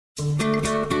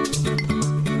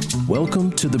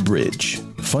Welcome to The Bridge.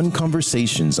 Fun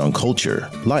conversations on culture,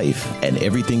 life, and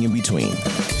everything in between.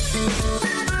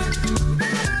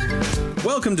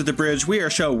 Welcome to The Bridge. We are a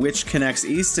show which connects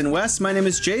East and West. My name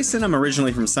is Jason. I'm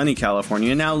originally from sunny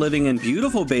California, now living in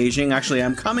beautiful Beijing. Actually,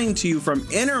 I'm coming to you from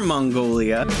Inner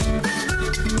Mongolia.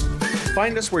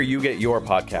 Find us where you get your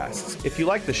podcasts. If you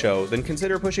like the show, then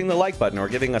consider pushing the like button or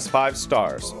giving us 5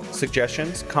 stars.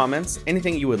 Suggestions, comments,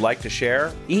 anything you would like to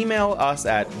share, email us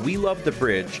at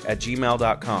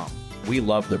welovethebridge@gmail.com. We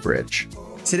love the bridge.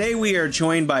 Today we are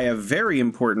joined by a very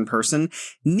important person,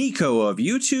 Nico of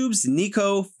YouTube's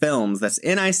Nico Films. That's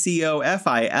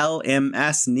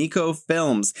NICOFILMS, Nico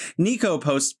Films. Nico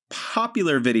posts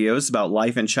popular videos about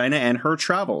life in China and her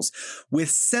travels.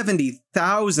 With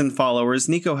 70,000 followers,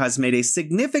 Nico has made a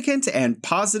significant and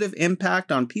positive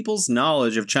impact on people's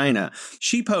knowledge of China.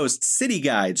 She posts city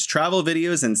guides, travel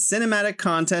videos, and cinematic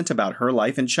content about her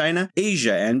life in China,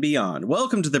 Asia, and beyond.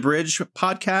 Welcome to The Bridge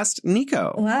podcast,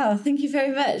 Nico. Wow, thank you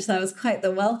very much. That was quite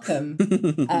the welcome.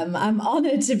 I'm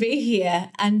honored to be here.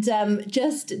 And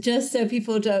just so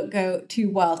people don't go too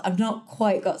wild, I've not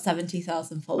quite got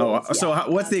 70,000 followers yet. So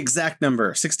what's the exact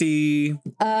number? 60?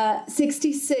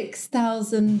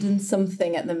 66,000 and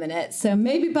something at the minute. So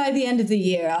maybe by the end of the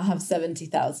year, I'll have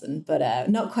 70,000, but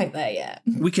not quite there yet.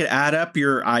 We could add up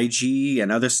your IG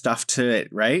and other stuff to it,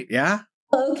 right? Yeah?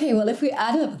 Okay, well, if we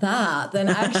add up that, then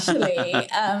actually,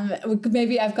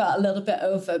 maybe I've got a little bit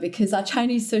over because our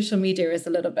Chinese social media is a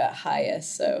little bit higher.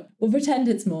 So we'll pretend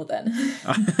it's more then.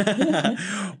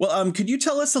 Well, could you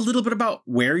tell us a little bit about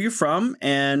where you're from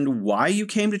and why you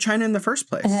came to China in the first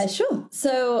place? Sure.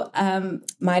 So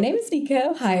my name is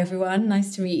Nico. Hi, everyone.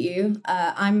 Nice to meet you.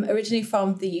 I'm originally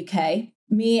from the UK.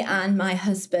 Me and my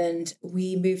husband,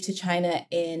 we moved to China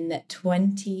in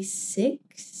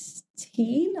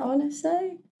 2016, I want to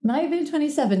say. Might have been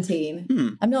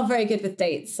 2017. I'm not very good with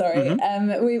dates, sorry.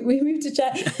 We moved to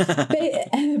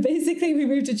China. Basically, we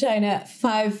moved to China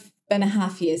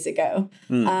 5.5 years ago.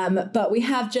 But we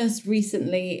have just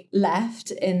recently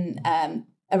left in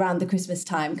around the Christmas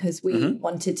time because we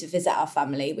wanted to visit our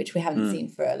family, which we haven't seen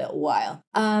for a little while.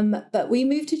 But we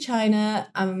moved to China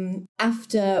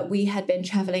after we had been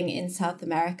traveling in South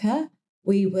America.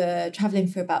 We were traveling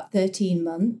for about 13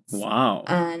 months. Wow.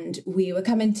 And we were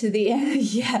coming to the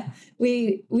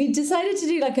we decided to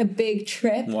do like a big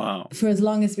trip for as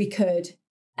long as we could.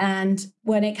 And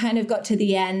when it kind of got to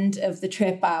the end of the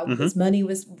trip, because money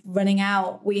was running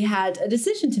out, we had a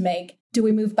decision to make. Do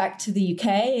we move back to the UK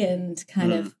and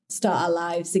kind of start our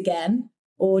lives again?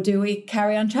 Or do we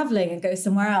carry on traveling and go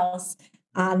somewhere else?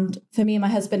 And for me and my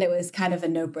husband, it was kind of a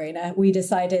no-brainer. We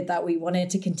decided that we wanted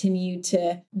to continue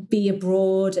to be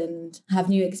abroad and have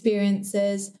new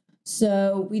experiences.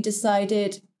 So we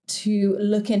decided to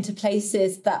look into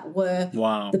places that were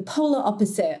the polar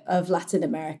opposite of Latin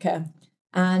America.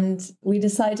 And we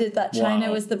decided that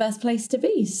China was the best place to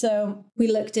be. So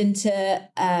we looked into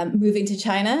moving to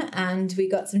China and we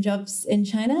got some jobs in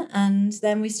China and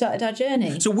then we started our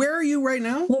journey. So where are you right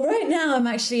now? Well, right now I'm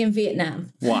actually in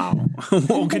Vietnam. Wow.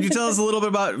 Well, could you tell us a little bit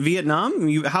about Vietnam?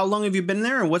 How long have you been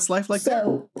there and what's life like there?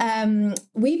 So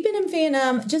we've been in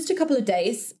Vietnam just a couple of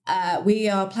days. We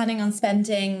are planning on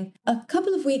spending a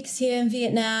couple of weeks here in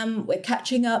Vietnam. We're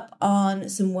catching up on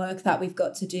some work that we've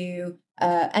got to do.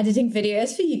 Editing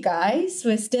videos for you guys.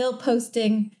 We're still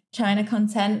posting China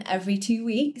content every 2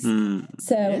 weeks.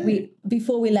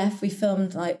 Before we left, we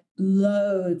filmed like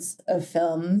loads of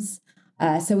films.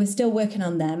 So we're still working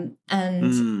on them.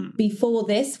 And before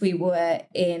this, we were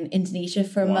in Indonesia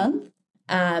for a month.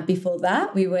 Before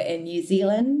that, we were in New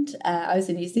Zealand. I was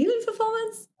in New Zealand for 4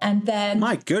 months. And then,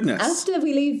 my goodness, after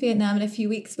we leave Vietnam in a few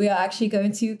weeks, we are actually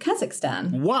going to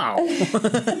Kazakhstan. Wow.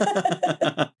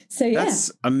 So, yeah.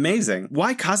 That's amazing.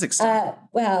 Why Kazakhstan?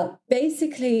 Well,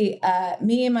 basically,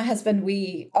 me and my husband,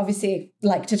 we obviously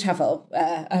like to travel.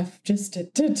 I've just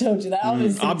told you that,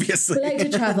 obviously. We like to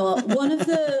travel.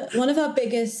 One of our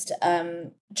biggest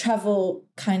travel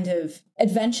kind of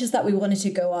adventures that we wanted to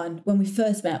go on when we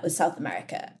first met was South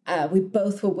America. We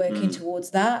both were working towards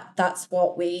that. That's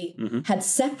what we had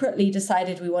separately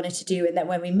decided we wanted to do. And then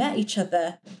when we met each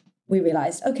other, we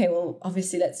realized, okay, well,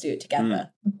 obviously let's do it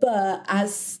together. But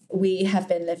as we have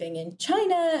been living in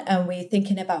China and we're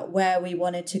thinking about where we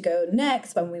wanted to go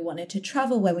next, when we wanted to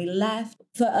travel, when we left,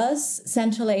 for us,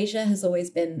 Central Asia has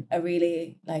always been a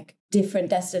really different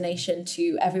destination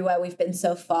to everywhere we've been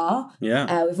so far.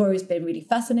 Yeah. We've always been really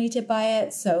fascinated by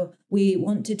it. So we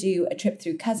want to do a trip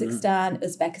through Kazakhstan,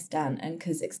 Uzbekistan, and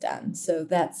Kazakhstan. So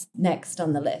that's next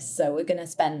on the list. So we're going to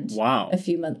spend a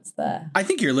few months there. I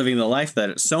think you're living the life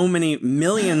that so many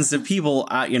millions of people,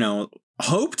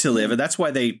 hope to live, and that's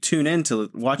why they tune in to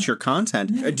watch your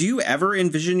content. Do you ever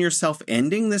envision yourself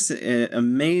ending this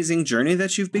amazing journey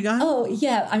that you've begun? Oh,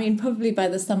 yeah. I mean, probably by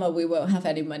the summer we won't have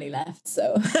any money left,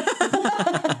 so.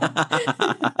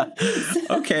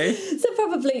 Okay. So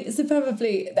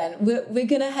probably then we're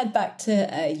going to head back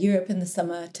to Europe in the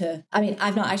summer I mean,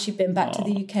 I've not actually been back to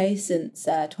the UK since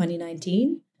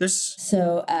 2019.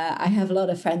 So I have a lot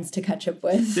of friends to catch up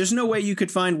with. There's no way you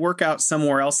could find workout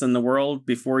somewhere else in the world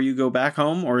before you go back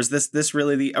home? Or is this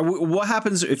really the... what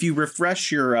happens if you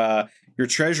refresh your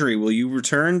treasury? Will you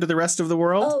return to the rest of the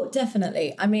world? Oh,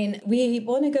 definitely. I mean, we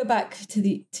want to go back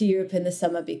to Europe in the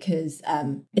summer because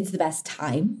it's the best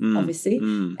time, obviously.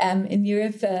 In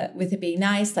Europe, with it being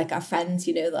nice, like our friends,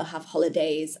 they'll have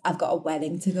holidays. I've got a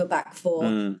wedding to go back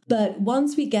for. But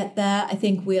once we get there, I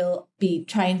think we'll be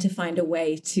trying to find a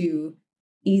way to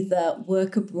either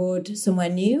work abroad somewhere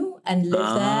new and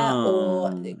live there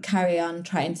or carry on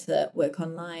trying to work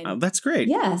online. Oh, that's great.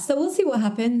 Yeah, so we'll see what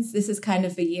happens. This is kind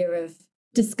of a year of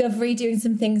discovery, doing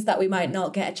some things that we might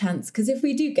not get a chance. Because if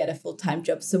we do get a full-time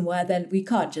job somewhere, then we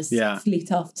can't just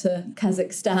fleet off to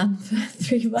Kazakhstan for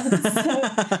 3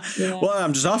 months. So, well,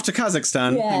 I'm just off to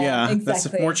Kazakhstan. Yeah, exactly.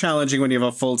 That's more challenging when you have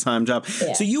a full-time job.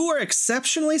 Yeah. So you are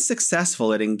exceptionally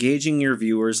successful at engaging your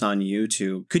viewers on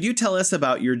YouTube. Could you tell us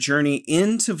about your journey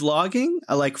into vlogging?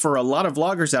 Like for a lot of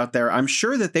vloggers out there, I'm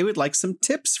sure that they would like some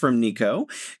tips from Nico.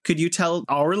 Could you tell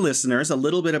our listeners a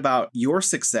little bit about your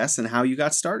success and how you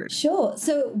got started? Sure.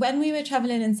 So when we were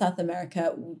traveling in South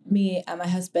America, me and my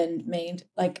husband made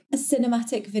like a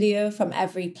cinematic video from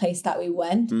every place that we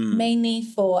went, mainly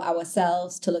for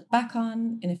ourselves to look back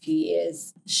on in a few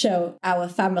years, show our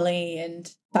family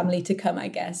and family to come, I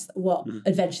guess, what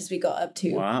adventures we got up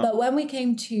to. Wow. But when we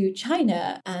came to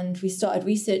China and we started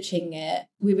researching it,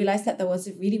 we realized that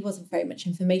really wasn't very much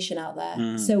information out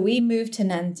there. So we moved to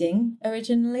Nanjing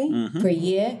originally for a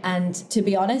year. And to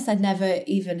be honest, I'd never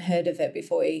even heard of it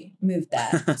before we moved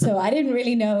there. So I didn't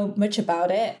really know much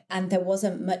about it. And there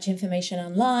wasn't much information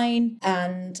online.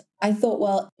 And I thought,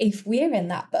 well, if we're in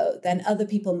that boat, then other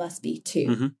people must be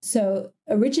too. So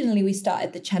originally we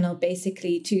started the channel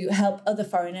basically to help other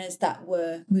foreigners that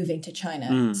were moving to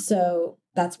China. So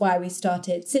that's why we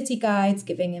started city guides,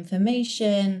 giving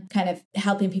information, kind of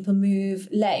helping people move,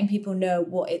 letting people know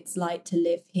what it's like to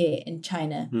live here in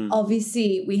China.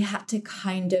 Obviously, we had to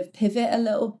kind of pivot a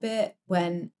little bit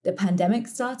when the pandemic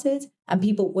started and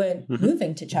people weren't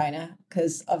moving to China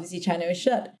because obviously China was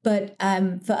shut. But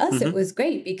for us, it was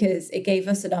great because it gave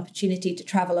us an opportunity to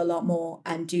travel a lot more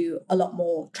and do a lot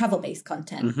more travel-based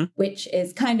content, which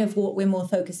is kind of what we're more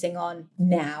focusing on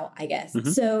now, I guess.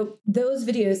 So those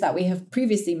videos that we have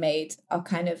previously made are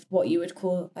kind of what you would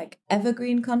call like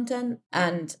evergreen content.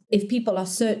 And if people are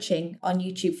searching on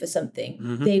YouTube for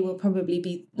something, they will probably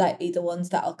be likely the ones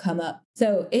that'll come up.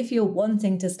 So if you're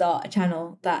wanting to start a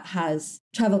channel that has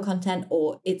travel content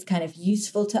or it's kind of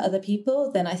useful to other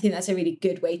people, then I think that's a really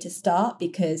good way to start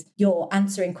because you're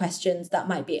answering questions that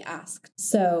might be asked.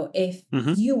 So if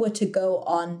you were to go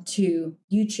on to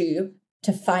YouTube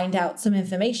to find out some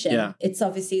information, it's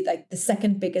obviously like the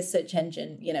second biggest search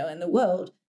engine, in the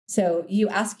world. So you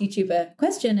ask YouTube a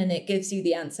question and it gives you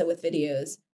the answer with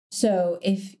videos. So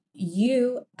if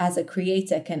you as a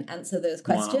creator can answer those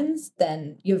questions,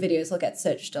 then your videos will get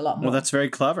searched a lot more. Well, that's very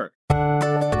clever.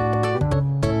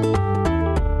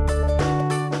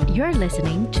 You're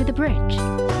listening to The Bridge.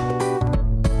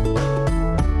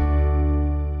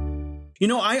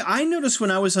 I noticed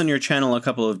when I was on your channel a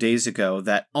couple of days ago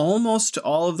that almost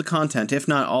all of the content, if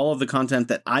not all of the content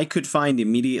that I could find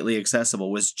immediately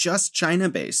accessible was just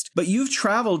China-based. But you've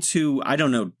traveled to, I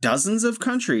don't know, dozens of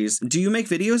countries. Do you make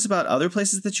videos about other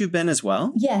places that you've been as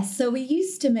well? Yes. So we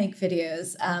used to make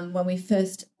videos when we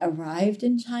first arrived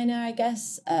in China, I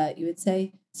guess you would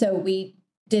say. So we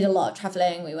did a lot of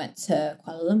traveling. We went to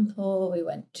Kuala Lumpur, we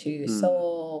went to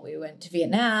Seoul, we went to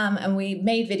Vietnam, and we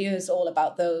made videos all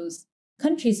about those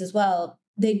countries as well.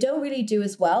 They don't really do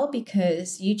as well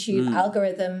because YouTube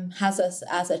algorithm has us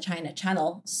as a China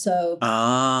channel. So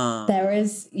there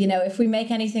is, if we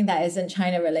make anything that isn't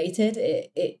China related,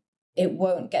 it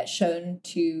won't get shown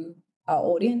to our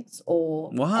audience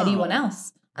or anyone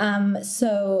else.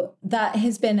 So that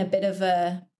has been a bit of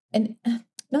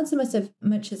not so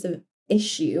much as an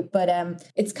issue, but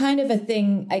it's kind of a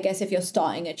thing, I guess, if you're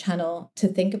starting a channel to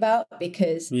think about,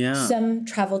 because some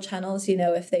travel channels,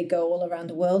 if they go all around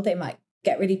the world, they might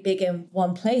get really big in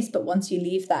one place, but once you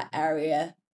leave that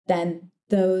area, then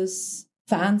those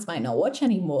fans might not watch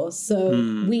anymore. So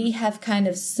we have kind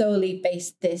of solely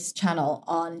based this channel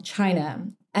on China.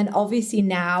 And obviously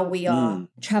now we are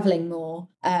traveling more.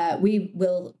 We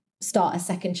will start a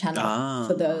second channel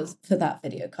for that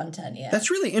video content. Yeah,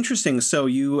 that's really interesting. So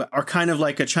you are kind of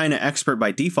like a China expert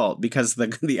by default because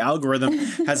the algorithm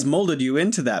has molded you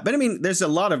into that. But I mean, there's a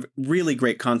lot of really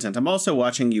great content. I'm also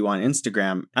watching you on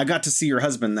Instagram. I got to see your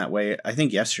husband that way, I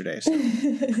think yesterday. So.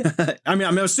 I mean,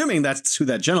 I'm assuming that's who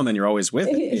that gentleman you're always with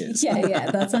is. yeah,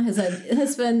 that's my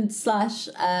husband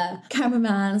 /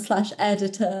 cameraman /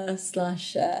 editor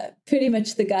 / pretty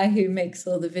much the guy who makes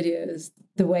all the videos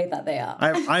the way that they are.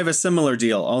 I have a similar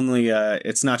deal, only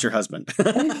it's not your husband.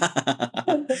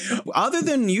 Other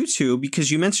than YouTube,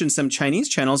 because you mentioned some Chinese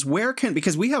channels,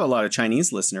 because we have a lot of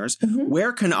Chinese listeners,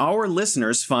 where can our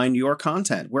listeners find your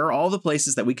content? Where are all the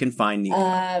places that we can find you?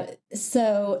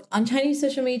 So on Chinese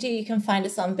social media, you can find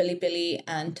us on Bilibili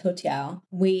and Toutiao.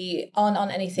 We aren't on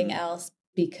anything else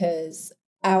because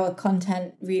our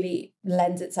content really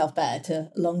lends itself better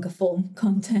to longer form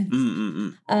content.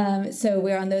 So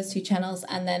we're on those two channels,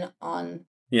 and then on...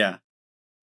 Yeah.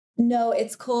 No,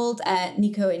 it's called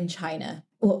Nico in China.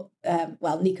 Well,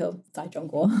 Nico 在中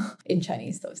国 in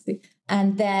Chinese, obviously.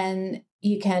 And then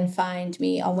you can find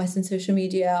me on Western social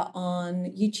media,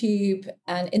 on YouTube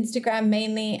and Instagram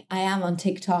mainly. I am on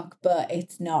TikTok, but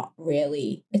it's not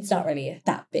really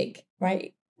that big,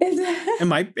 right?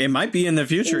 It might be in the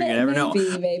future. You never know.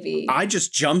 Maybe. I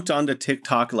just jumped onto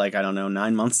TikTok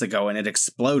 9 months ago and it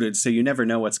exploded. So you never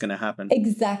know what's going to happen.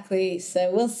 Exactly. So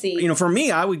we'll see. For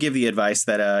me, I would give the advice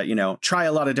that, try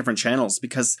a lot of different channels,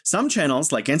 because some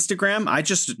channels like Instagram, I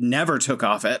just never took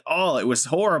off at all. It was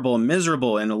horrible and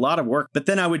miserable and a lot of work. But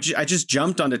then I just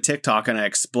jumped onto TikTok and I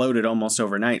exploded almost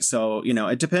overnight. So,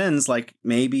 it depends. Like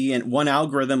maybe one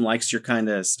algorithm likes your kind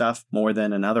of stuff more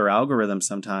than another algorithm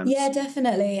sometimes. Yeah,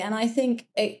 definitely. And I think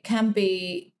it can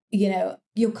be,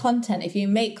 your content, if you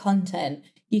make content,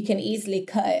 you can easily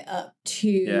cut it up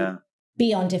to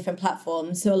be on different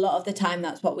platforms. So a lot of the time,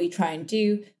 that's what we try and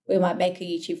do. We might make a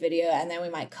YouTube video and then we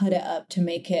might cut it up to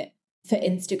make it for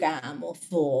Instagram or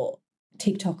for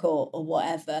TikTok or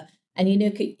whatever. And,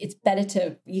 it's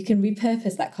better you can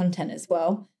repurpose that content as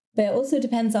well. But it also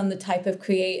depends on the type of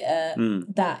creator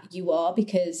that you are,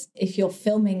 because if you're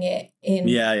filming it in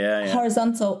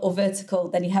horizontal or vertical,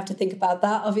 then you have to think about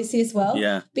that obviously as well.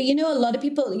 Yeah. But a lot of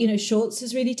people, Shorts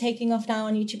is really taking off now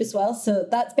on YouTube as well. So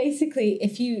that's basically,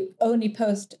 if you only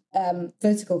post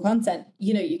vertical content,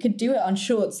 you could do it on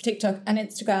Shorts, TikTok and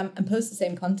Instagram and post the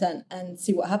same content and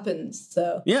see what happens.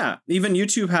 So yeah, even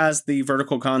YouTube has the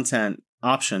vertical content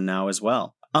option now as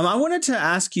well. I wanted to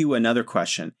ask you another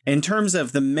question. In terms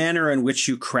of the manner in which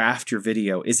you craft your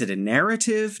video, is it a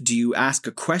narrative? Do you ask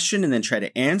a question and then try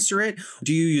to answer it?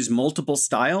 Do you use multiple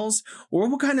styles? Or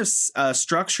what kind of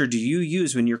structure do you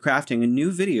use when you're crafting a new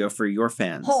video for your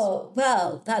fans? Oh,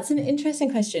 well, that's an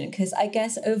interesting question, because I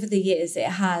guess over the years it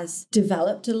has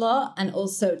developed a lot and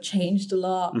also changed a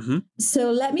lot.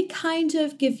 So let me kind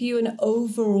of give you an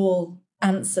overall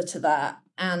answer to that.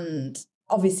 And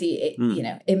obviously,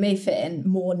 it may fit in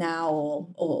more now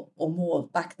or more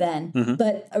back then.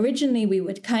 But originally, we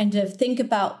would kind of think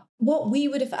about what we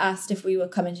would have asked if we were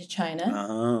coming to China.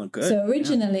 Oh, good. So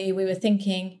originally, we were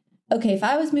thinking, okay, if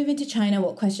I was moving to China,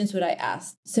 what questions would I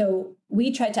ask? So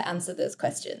we tried to answer those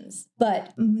questions.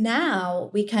 But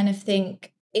now we kind of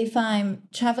think, if I'm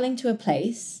traveling to a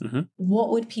place,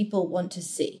 what would people want to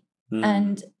see?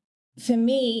 And for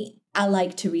me, I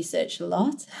like to research a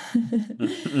lot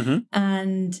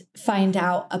and find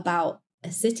out about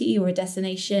a city or a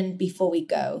destination before we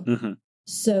go.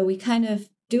 So we kind of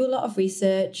do a lot of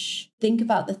research, think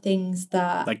about the things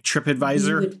that... Like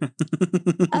TripAdvisor?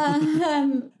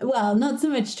 Well, not so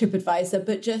much TripAdvisor,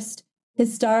 but just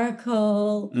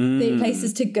historical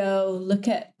places to go, look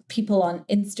at people on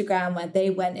Instagram where they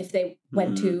went, if they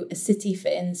went to a city, for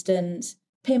instance,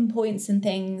 pinpoints and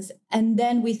things. And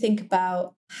then we think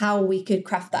about how we could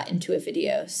craft that into a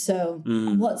video. So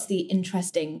what's the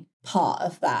interesting part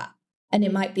of that? And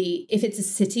it might be, if it's a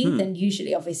city, then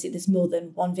usually, obviously, there's more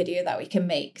than one video that we can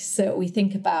make. So we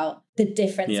think about the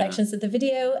different sections of the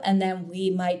video, and then we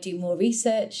might do more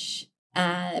research.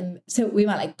 So we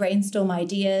might brainstorm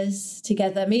ideas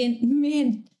together. Me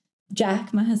and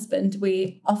Jack, my husband,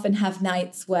 we often have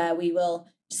nights where we will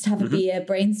just have a beer,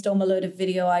 brainstorm a load of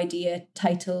video idea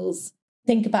titles,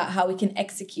 think about how we can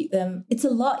execute them. It's a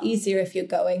lot easier if you're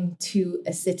going to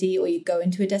a city or you go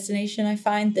into a destination, I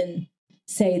find, than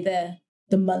say the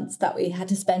months that we had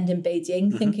to spend in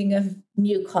Beijing thinking of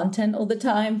new content all the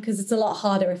time, because it's a lot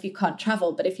harder if you can't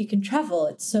travel. But if you can travel,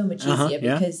 it's so much easier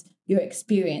because you're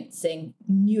experiencing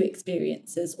new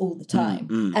experiences all the time.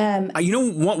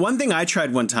 One thing I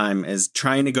tried one time is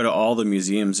trying to go to all the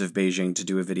museums of Beijing to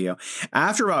do a video.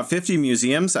 After about 50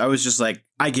 museums, I was just like,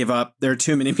 I give up. There are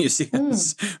too many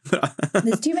museums.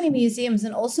 There's too many museums.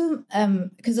 And also,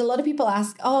 because a lot of people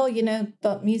ask,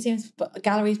 but museums,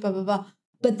 galleries, blah, blah, blah.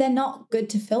 But they're not good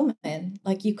to film in.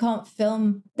 Like, you can't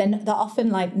film. They're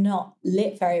often like not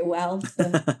lit very well for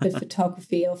the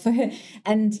photography or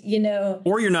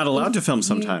or you're not allowed to film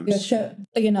sometimes.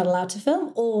 You're not allowed to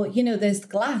film, or there's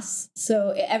glass,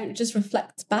 so it just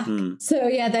reflects back. So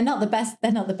yeah, they're not the best.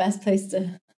 They're not the best place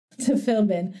to film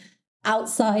in.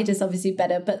 Outside is obviously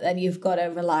better, but then you've got to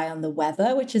rely on the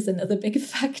weather, which is another big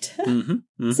factor.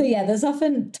 So yeah, there's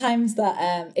often times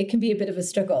that it can be a bit of a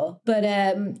struggle. But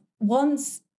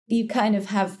once we kind of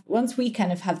have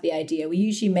the idea, we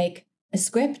usually make a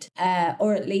script,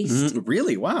 or at least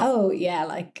really, wow. Oh yeah,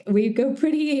 like we go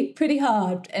pretty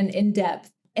hard and in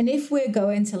depth. And if we're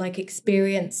going to like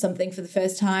experience something for the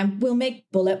first time, we'll make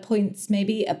bullet points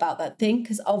maybe about that thing,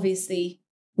 because obviously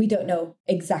we don't know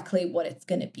exactly what it's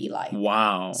going to be like.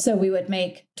 Wow. So we would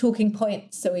make talking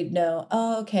points so we'd know,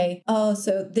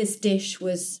 so this dish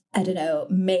was, I don't know,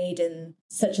 made in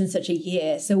such and such a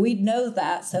year. So we'd know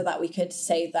that so that we could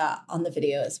say that on the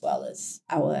video as well as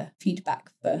our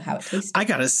feedback for how it tastes. I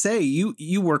gotta say,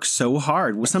 you work so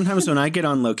hard. Sometimes when I get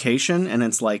on location and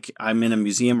it's like I'm in a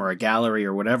museum or a gallery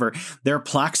or whatever, there are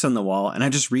plaques on the wall and I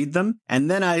just read them, and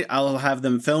then I'll have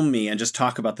them film me and just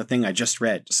talk about the thing I just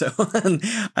read. So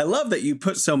I love that you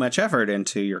put so much effort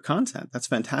into your content. That's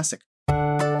fantastic.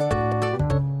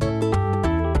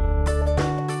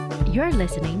 You're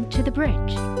listening to The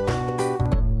Bridge.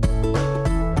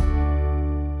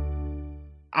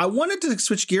 I wanted to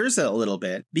switch gears a little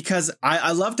bit because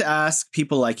I love to ask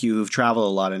people like you who've traveled a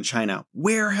lot in China,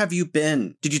 where have you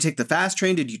been? Did you take the fast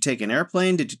train? Did you take an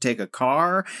airplane? Did you take a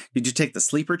car? Did you take the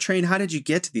sleeper train? How did you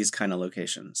get to these kind of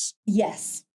locations?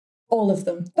 Yes, all of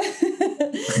them.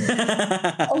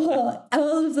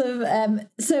 all of them.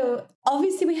 So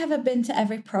obviously we haven't been to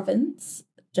every province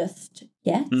just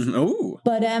yet. Oh.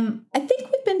 But I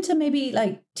think we've been to maybe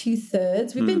like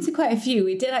 2/3. We've been to quite a few.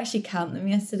 We did actually count them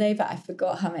yesterday, but I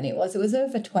forgot how many it was. It was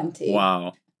over 20.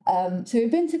 Wow. So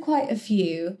we've been to quite a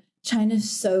few.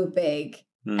 China's so big.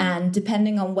 And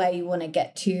depending on where you want to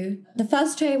get to, the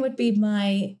fast train would be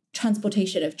my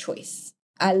transportation of choice.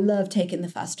 I love taking the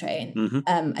fast train.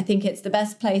 I think it's the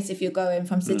best place if you're going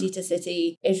from city to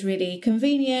city. It's really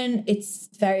convenient. It's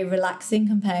very relaxing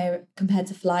compared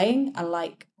to flying. I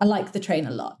like the train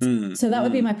a lot. So that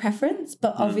would be my preference.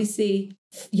 But obviously,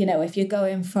 if you're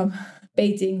going from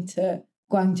Beijing to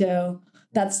Guangzhou,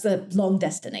 that's the long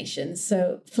destination.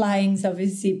 So flying's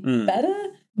obviously better.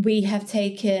 We have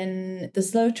taken the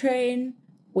slow train.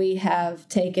 We have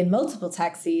taken multiple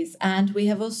taxis, and we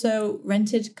have also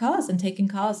rented cars and taken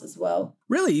cars as well.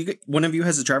 Really? One of you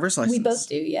has a driver's license? We both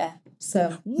do, yeah.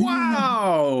 So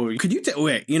wow. Could you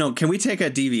can we take a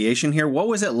deviation here? What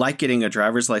was it like getting a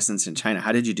driver's license in China?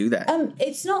 How did you do that?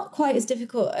 It's not quite as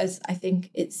difficult as I think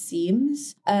it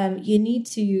seems. You need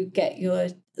to get your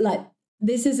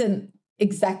this isn't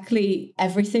exactly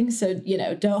everything, so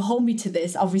don't hold me to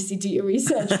this. Obviously do your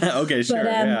research. Okay, sure.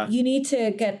 But you need to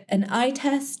get an eye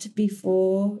test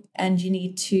before, and you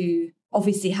need to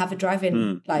obviously have a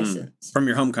driving license from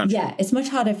your home country. Yeah, it's much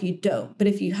harder if you don't, but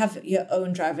if you have your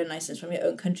own driving license from your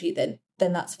own country, then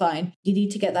that's fine. You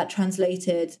need to get that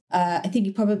translated. I think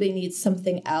you probably need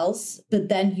something else, but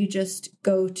then you just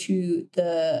go to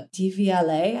the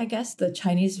DVLA, I guess, the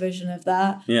Chinese version of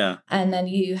that. Yeah. And then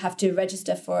you have to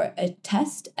register for a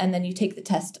test, and then you take the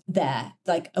test there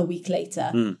like a week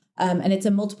later. And it's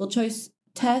a multiple choice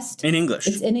test. In English.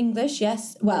 It's in English,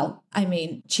 yes. Well, I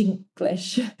mean,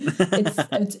 Chinglish.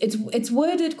 It's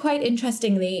worded quite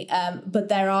interestingly, but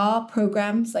there are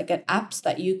programs like apps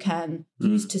that you can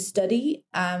use to study,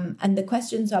 and the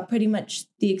questions are pretty much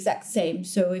the exact same.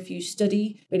 So if you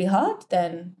study really hard,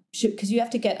 then because you have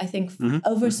to get, I think,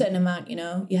 over a certain amount,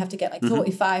 you have to get like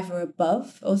 45 or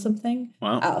above or something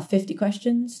out of 50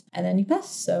 questions, and then you pass.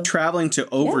 So traveling to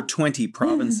over 20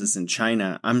 provinces in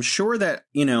China, I'm sure that,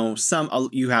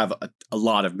 you have a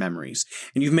lot of memories,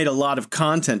 and you've made a lot of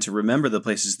content to remember the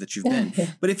places that you've been.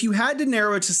 But if you had to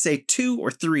narrow it to say 2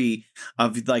 or 3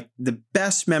 of like the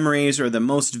best memories or the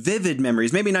most vivid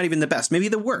memories, maybe not even the best, maybe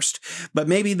the worst, but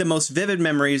maybe the most vivid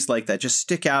memories like that just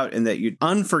stick out and that you're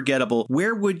unforgettable,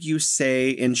 where would you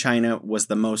say in China was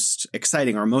the most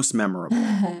exciting or most memorable?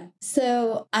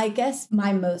 So I guess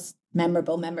my most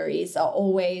memorable memories are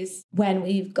always when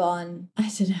we've gone, I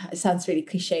don't know, it sounds really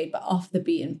cliched, but off the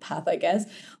beaten path, I guess,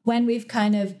 when we've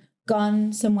kind of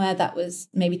gone somewhere that was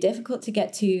maybe difficult to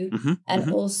get to.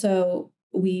 And also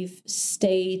we've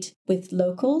stayed with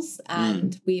locals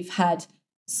and we've had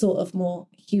sort of more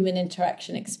human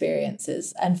interaction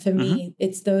experiences. And for me,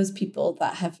 it's those people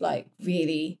that have like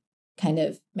really kind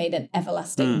of made an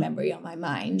everlasting memory on my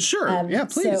mind. Sure. Yeah,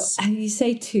 please. So you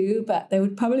say 2, but there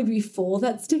would probably be 4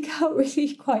 that stick out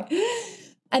really quite.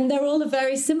 And they're all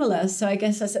very similar. So I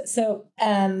guess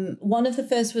one of the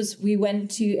first was we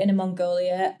went to Inner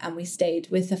Mongolia and we stayed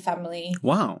with a family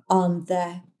on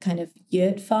their kind of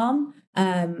yurt farm.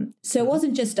 So it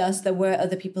wasn't just us, there were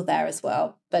other people there as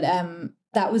well. But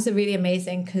that was really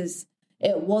amazing because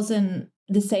it wasn't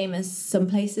the same as some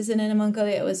places in Inner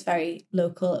Mongolia. It was very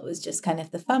local. It was just kind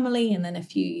of the family and then a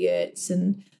few yurts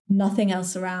and nothing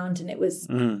else around. And it was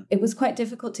quite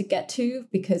difficult to get to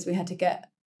because we had to get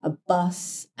a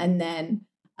bus and then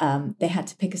they had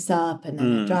to pick us up and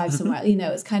then drive somewhere. You know,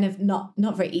 it was kind of not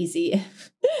very easy.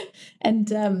 And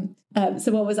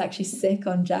someone was actually sick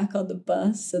on Jack on the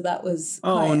bus, so that was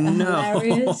quite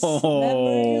hilarious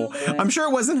memory. I'm sure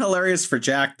it wasn't hilarious for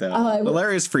Jack though.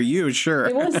 Hilarious for you, sure.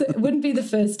 It wouldn't be the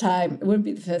first time. It wouldn't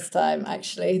be the first time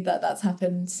actually that's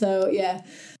happened. So yeah.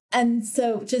 And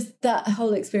so just that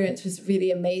whole experience was really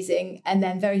amazing. And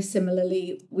then very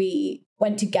similarly, we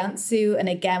went to Gansu, and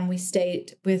again, we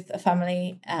stayed with a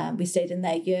family. We stayed in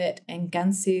their yurt in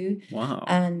Gansu. Wow.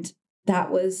 And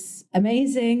that was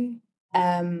amazing.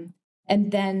 And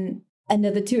then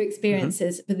another 2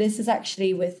 experiences, but this is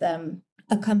actually with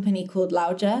a company called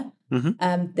Laoja.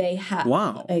 They have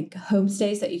like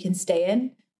homestays that you can stay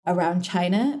in around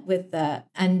China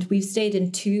and we've stayed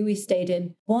in 2. We stayed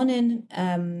in one in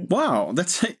wow,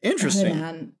 that's interesting.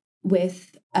 Henan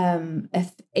with a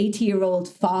 80-year-old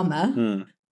farmer.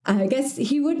 I guess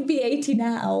he wouldn't be 80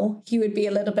 now. He would be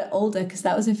a little bit older because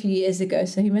that was a few years ago.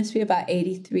 So he must be about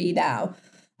 83 now.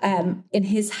 In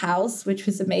his house, which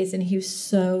was amazing. He was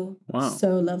so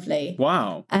lovely.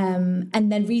 Wow. And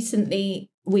then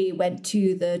recently we went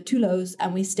to the Tulos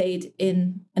and we stayed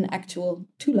in an actual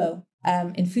Tulo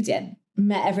in Fujian.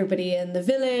 Met everybody in the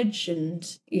village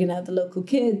and, you know, the local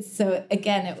kids. So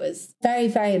again, it was very,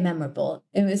 very memorable.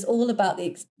 It was all about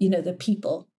the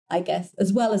people, I guess,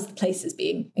 as well as the places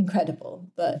being incredible.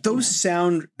 But those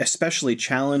sound especially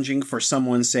challenging for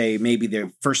someone, say, maybe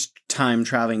their first time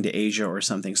traveling to Asia or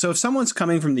something. So if someone's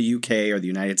coming from the UK or the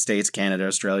United States, Canada,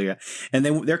 Australia, and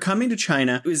they're coming to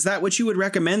China, is that what you would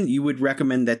recommend? You would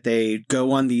recommend that they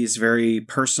go on these very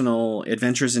personal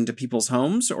adventures into people's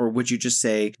homes? Or would you just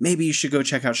say, maybe you should go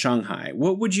check out Shanghai?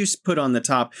 What would you put on the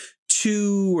top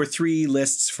 2 or 3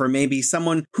 lists for maybe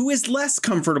someone who is less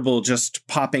comfortable just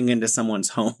popping into someone's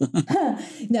home?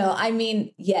 No, I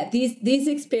mean, yeah, these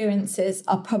experiences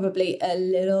are probably a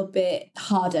little bit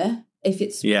harder if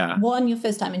it's 1, your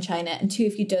first time in China, and 2,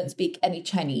 if you don't speak any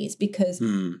Chinese, because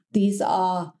these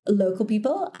are local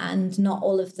people and not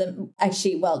all of them,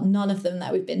 actually, well, none of them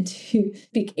that we've been to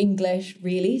speak English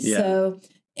really. Yeah. So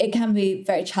it can be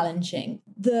very challenging.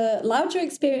 The Laoja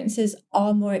experiences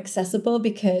are more accessible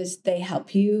because they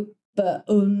help you, but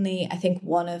only, I think,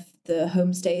 one of the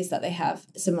homestays that they have,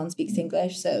 someone speaks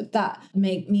English. So that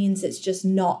means it's just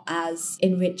not as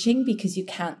enriching because you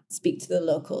can't speak to the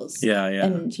locals. Yeah.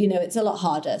 And, it's a lot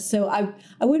harder. So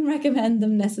I wouldn't recommend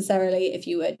them necessarily if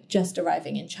you were just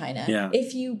arriving in China. Yeah.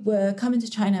 If you were coming to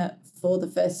China for the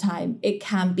first time, it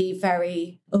can be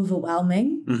very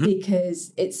overwhelming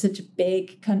because it's such a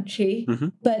big country.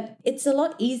 But it's a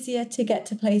lot easier to get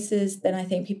to places than I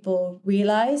think people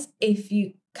realize if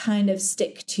you kind of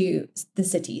stick to the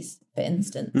cities, for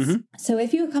instance. So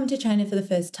if you come to China for the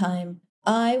first time,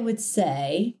 I would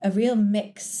say a real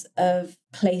mix of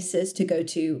places to go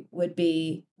to would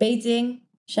be Beijing,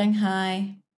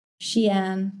 Shanghai,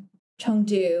 Xi'an,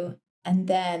 Chengdu, and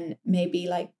then maybe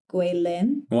like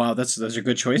Guilin. Wow, those are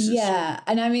good choices. Yeah,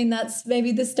 and I mean, that's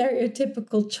maybe the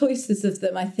stereotypical choices of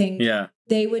them, I think. Yeah.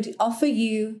 They would offer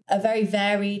you a very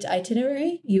varied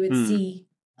itinerary. You would see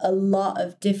a lot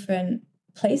of different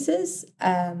places,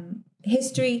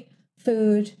 history,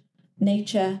 food,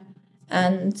 nature,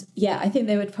 and yeah, I think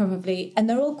they would probably, and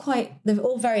they're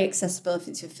all very accessible if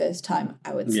it's your first time,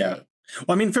 I would say. Yeah.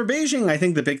 Well, I mean, for Beijing, I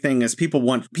think the big thing is people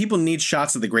need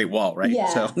shots of the Great Wall, right? Yeah.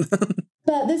 So.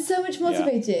 But there's so much more to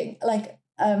Beijing. Like,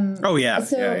 oh yeah,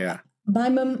 so yeah. My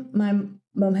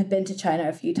mum had been to China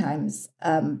a few times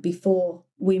before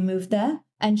we moved there,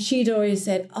 and she'd always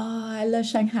said, "Oh, I love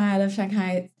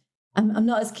Shanghai. I'm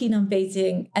not as keen on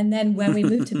Beijing." And then when we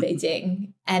moved to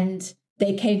Beijing and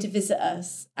they came to visit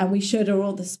us and we showed her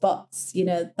all the spots,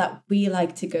 that we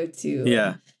like to go to.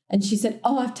 Yeah. And she said,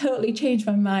 "Oh, I've totally changed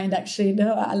my mind. Actually,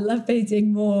 no, I love Beijing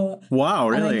more." Wow,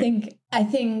 really? And I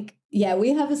think Yeah, we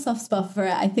have a soft spot for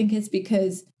it. I think it's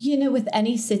because, you know, with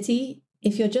any city,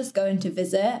 if you're just going to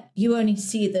visit, you only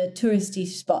see the touristy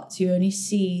spots. You only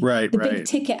see the big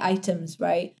ticket items,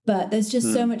 right? But there's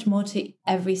just so much more to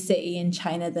every city in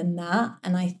China than that.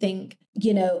 And I think,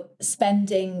 you know,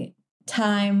 spending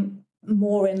time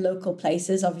more in local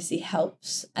places obviously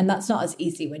helps. And that's not as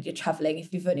easy when you're traveling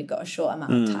if you've only got a short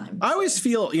amount of time. I always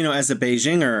feel, you know, as a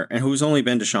Beijinger and who's only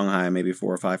been to Shanghai maybe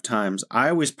 4 or 5 times, I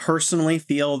always personally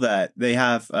feel that they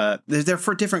have, they're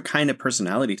for different kind of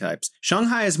personality types.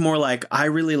 Shanghai is more like, I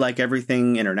really like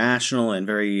everything international and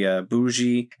very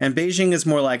bougie. And Beijing is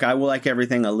more like, I will like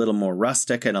everything a little more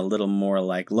rustic and a little more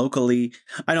like locally.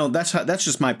 I know that's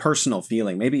just my personal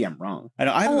feeling. Maybe I'm wrong.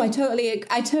 I totally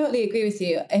agree with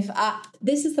you.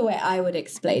 This is the way I would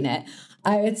explain it.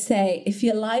 I would say if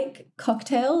you like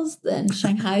cocktails, then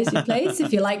Shanghai's your place.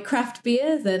 If you like craft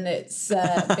beer, then it's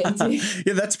Beijing.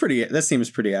 Yeah, that seems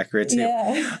pretty accurate too.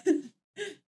 Yeah.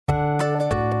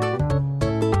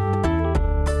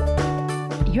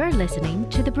 You're listening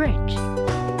to The Bridge.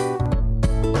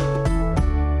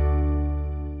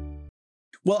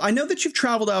 Well, I know that you've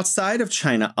traveled outside of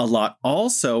China a lot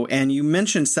also, and you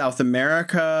mentioned South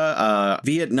America,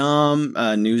 Vietnam,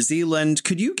 New Zealand.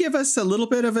 Could you give us a little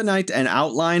bit of an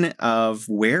outline of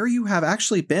where you have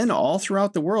actually been all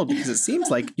throughout the world? Because it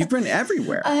seems like you've been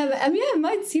everywhere. Yeah, it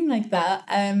might seem like that.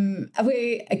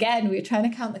 We were trying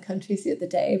to count the countries the other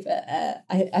day, but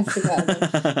I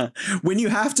forgot. When you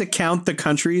have to count the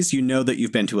countries, you know that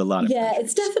you've been to a lot of countries.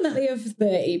 It's definitely over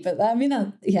 30, but I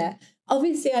mean, yeah.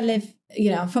 Obviously, I live,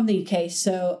 you know, I'm from the UK,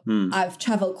 so I've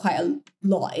traveled quite a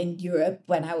lot in Europe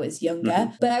when I was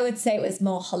younger. But I would say it was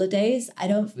more holidays. I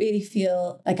don't really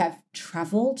feel like I've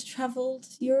traveled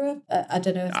Europe. I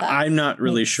don't know if that I'm not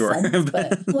really sure. Sense,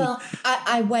 but, well,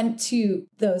 I went to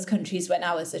those countries when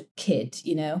I was a kid,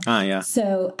 you know. Yeah.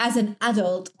 So as an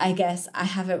adult, I guess I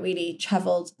haven't really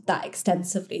traveled that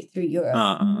extensively through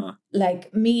Europe.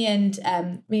 Like me and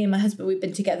my husband, we've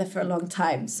been together for a long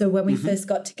time. So when we first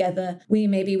got together, we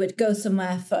maybe would go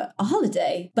somewhere for a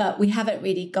holiday, but we haven't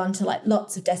really gone to like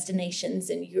lots of destinations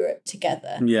in Europe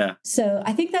together. Yeah. So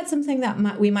I think that's something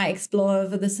that we might explore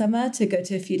over the summer, to go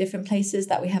to a few different places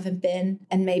that we haven't been,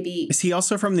 and maybe... Is he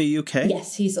also from the UK?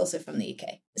 Yes, he's also from the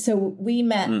UK. So we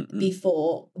met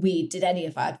before we did any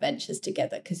of our adventures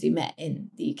together, because we met in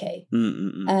the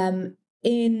UK.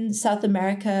 In South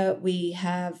America, we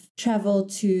have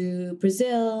traveled to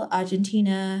Brazil,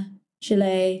 Argentina,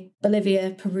 Chile,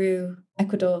 Bolivia, Peru,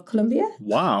 Ecuador, Colombia.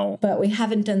 Wow. But we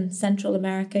haven't done Central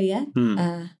America yet.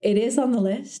 It is on the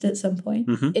list at some point.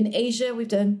 In Asia, we've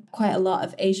done quite a lot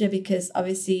of Asia, because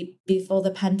obviously before the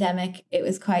pandemic, it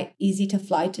was quite easy to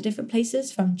fly to different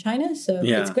places from China. So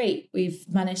it's great. We've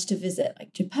managed to visit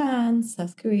like Japan,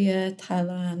 South Korea,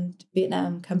 Thailand,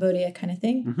 Vietnam, Cambodia kind of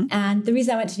thing. And the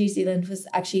reason I went to New Zealand was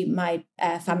actually my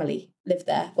family lived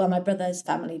there. Well, my brother's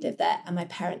family lived there, and my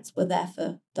parents were there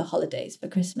for the holidays for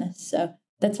Christmas. So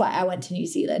that's why I went to New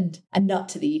Zealand and not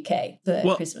to the UK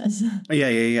for Christmas. Yeah.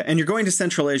 And you're going to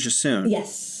Central Asia soon.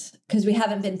 Yes, because we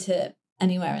haven't been to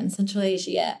anywhere in Central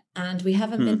Asia yet, and we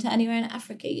haven't been to anywhere in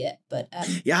Africa yet. But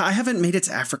yeah, I haven't made it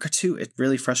to Africa too. It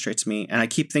really frustrates me, and I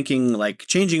keep thinking, like,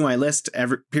 changing my list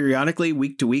periodically,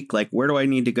 week to week. Like, where do I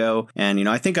need to go? And you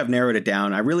know, I think I've narrowed it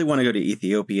down. I really want to go to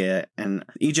Ethiopia, and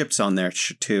Egypt's on there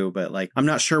too. But like, I'm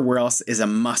not sure where else is a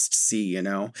must see. You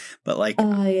know, but like,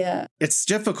 it's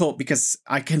difficult because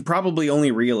I can probably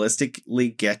only realistically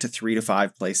get to 3 to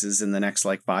 5 places in the next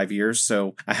like 5 years.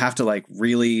 So I have to like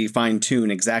really fine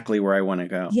tune exactly where I want to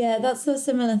go. Yeah, that's a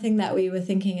similar thing that we were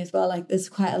thinking as well. Like, there's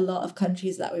quite a lot of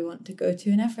countries that we want to go to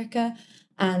in Africa,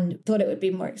 and thought it would be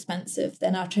more expensive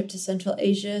than our trip to Central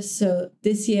Asia. So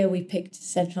this year we picked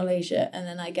Central Asia, and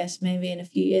then I guess maybe in a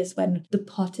few years when the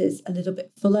pot is a little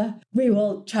bit fuller, we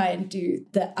will try and do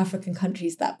the African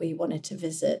countries that we wanted to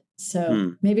visit.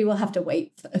 So maybe we'll have to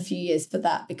wait for a few years for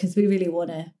that, because we really want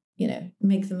to, you know,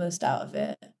 make the most out of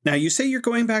it. Now, you say you're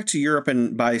going back to Europe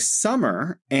and by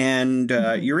summer, and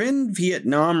you're in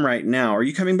Vietnam right now. Are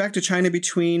you coming back to China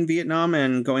between Vietnam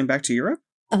and going back to Europe?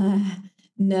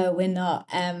 No, we're not.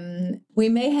 We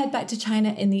may head back to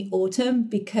China in the autumn,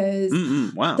 because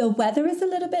the weather is a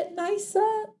little bit nicer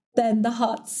than the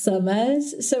hot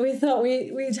summers. So we thought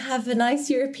we'd have a nice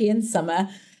European summer,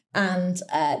 and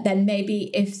then maybe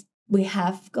if we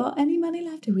have got any money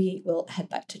left, we will head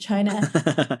back to China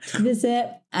to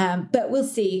visit. But we'll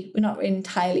see. We're not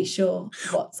entirely sure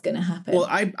what's going to happen. Well,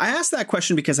 I asked that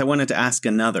question because I wanted to ask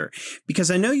another. Because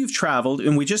I know you've traveled,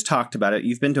 and we just talked about it.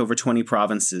 You've been to over 20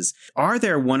 provinces. Are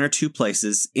there 1 or 2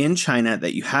 places in China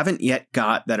that you haven't yet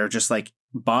got that are just like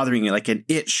bothering you, like an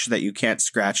itch that you can't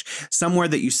scratch, somewhere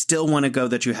that you still want to go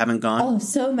that you haven't gone? Oh,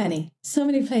 so many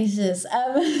places.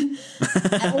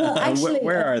 Well, actually,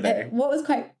 where are they? What was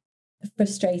quite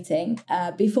frustrating,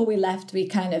 before we left, we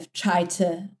kind of tried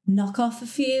to knock off a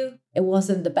few. It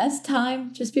wasn't the best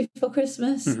time just before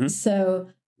Christmas. Mm-hmm. So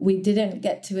we didn't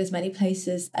get to as many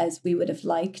places as we would have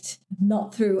liked,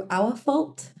 not through our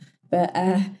fault. But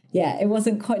yeah,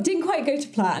 didn't quite go to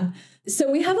plan.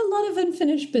 So we have a lot of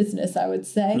unfinished business, I would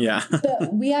say. Yeah.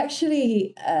 But we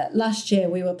actually, last year,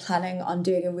 we were planning on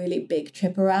doing a really big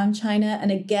trip around China.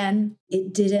 And again,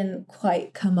 it didn't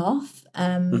quite come off.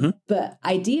 But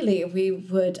ideally, we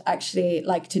would actually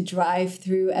like to drive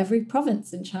through every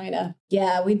province in China.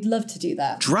 Yeah, we'd love to do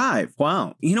that. Drive.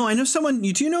 Wow. You know, I know someone,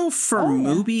 do you know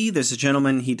Fermubi? There's a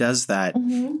gentleman, he does that.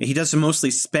 Mm-hmm. He does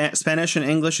mostly Spanish and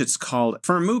English. It's called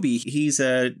Fermubi. He's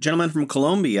a gentleman from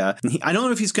Colombia. I don't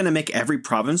know if he's going to make every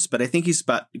province, but I think he's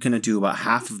going to do about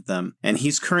half of them. And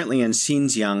he's currently in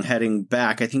Xinjiang heading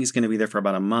back. I think he's going to be there for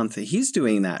about a month. He's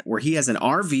doing that where he has an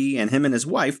RV and him and his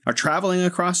wife are traveling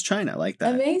across China like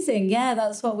that. Amazing. Yeah,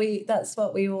 that's what we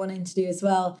were wanting to do as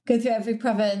well. Go through every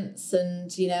province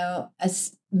and, you know,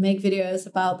 make videos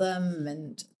about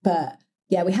them. But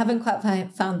yeah, we haven't quite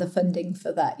found the funding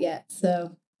for that yet.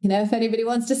 So, you know, if anybody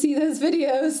wants to see those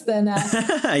videos, then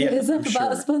it is up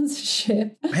about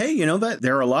sponsorship. Hey, you know that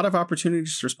there are a lot of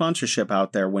opportunities for sponsorship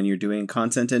out there when you're doing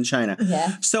content in China.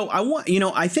 Yeah. So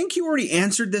I think you already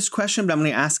answered this question, but I'm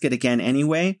going to ask it again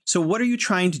anyway. So what are you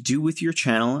trying to do with your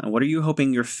channel? And what are you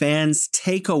hoping your fans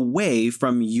take away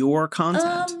from your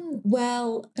content?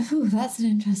 Well, that's an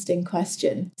interesting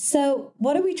question. So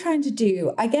what are we trying to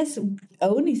do? I guess the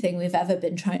only thing we've ever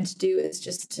been trying to do is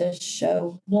just to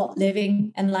show what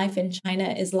living and life in China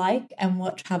is like and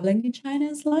what traveling in China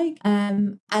is like.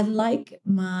 I'd like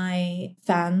my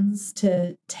fans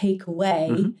to take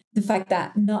away the fact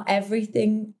that not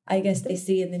everything, I guess, they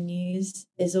see in the news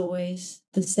is always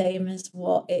the same as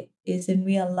what it is in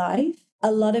real life.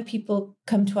 A lot of people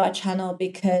come to our channel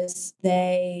because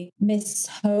they miss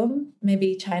home,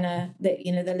 maybe China, that,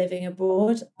 you know, they're living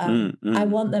abroad. I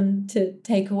want them to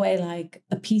take away like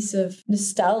a piece of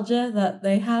nostalgia that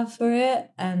they have for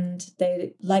it, and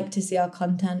they like to see our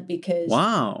content because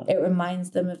it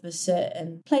reminds them of a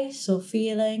certain place or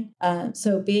feeling.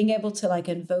 So being able to like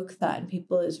invoke that in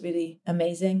people is really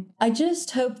amazing. I just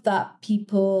hope that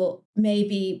people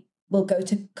maybe will go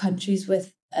to countries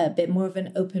with a bit more of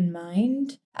an open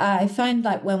mind. I find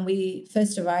like when we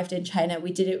first arrived in China,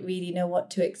 we didn't really know what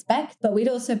to expect, but we'd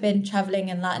also been traveling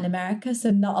in Latin America,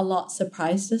 so not a lot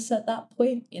surprised us at that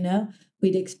point, you know.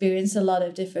 We'd experienced a lot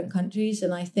of different countries,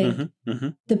 and I think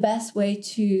the best way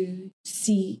to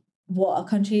see what a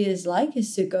country is like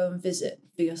is to go and visit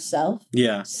for yourself.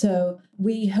 Yeah. So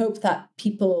we hope that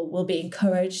people will be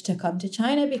encouraged to come to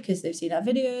China because they've seen our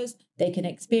videos, they can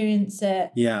experience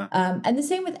it. Yeah. And the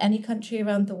same with any country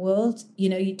around the world. You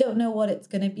know, you don't know what it's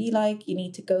going to be like. You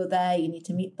need to go there. You need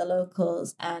to meet the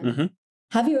locals and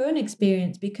have your own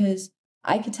experience, because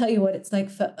I could tell you what it's like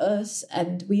for us,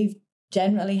 and we've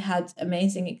generally had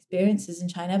amazing experiences in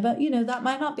China, but you know, that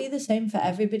might not be the same for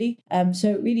everybody. So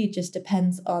it really just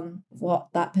depends on what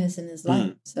that person is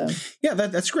like. So yeah,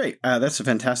 that's great. That's a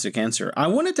fantastic answer. I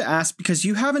wanted to ask, because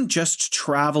you haven't just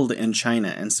traveled in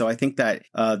China, and so I think that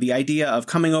the idea of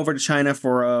coming over to China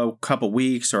for a couple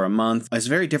weeks or a month is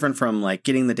very different from like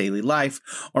getting the daily life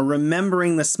or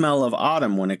remembering the smell of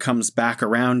autumn when it comes back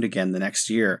around again the next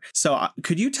year. So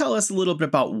could you tell us a little bit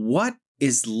about what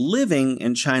is living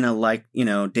in China like, you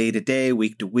know, day to day,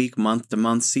 week to week, month to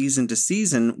month, season to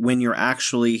season, when you're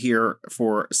actually here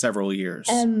for several years?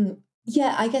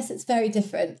 Yeah, I guess it's very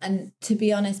different. And to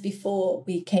be honest, before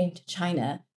we came to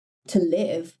China to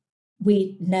live,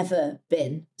 we'd never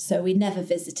been. So we never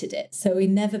visited it. So we'd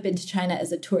never been to China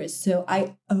as a tourist. So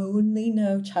I only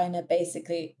know China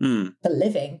basically for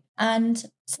living. And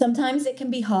sometimes it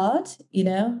can be hard, you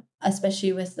know,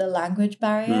 especially with the language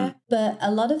barrier. But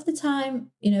a lot of the time,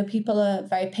 you know, people are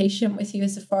very patient with you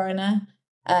as a foreigner.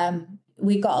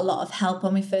 We got a lot of help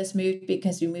when we first moved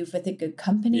because we moved with a good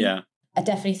company. Yeah. I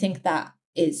definitely think that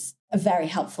is very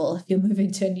helpful if you're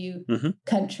moving to a new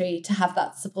country, to have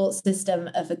that support system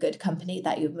of a good company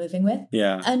that you're moving with.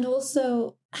 Yeah. And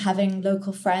also having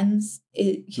local friends,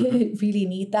 you really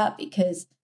need that, because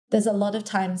there's a lot of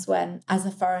times when, as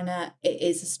a foreigner, it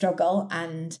is a struggle,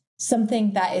 and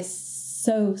something that is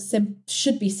so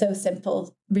should be so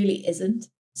simple really isn't.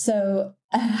 So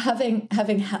being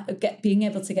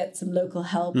able to get some local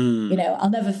help, you know, I'll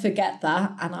never forget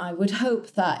that. And I would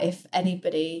hope that if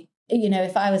anybody, you know,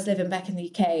 if I was living back in the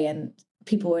UK and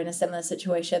people were in a similar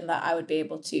situation, that I would be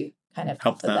able to kind of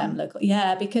help offer them local.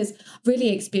 Yeah, because really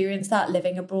experience that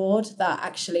living abroad, that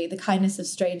actually the kindness of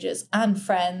strangers and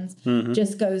friends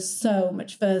just goes so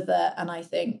much further. And I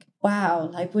think, wow,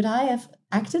 like, would I have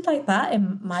acted like that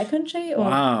in my country?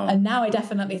 Wow. And now I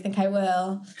definitely think I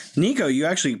will. Nico, you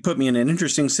actually put me in an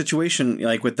interesting situation,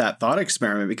 like with that thought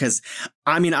experiment, because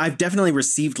I mean, I've definitely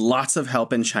received lots of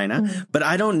help in China, but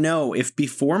I don't know if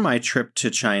before my trip to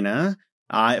China,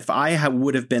 if I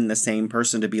would have been the same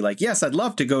person to be like, yes, I'd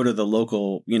love to go to the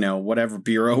local, whatever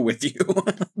bureau with you.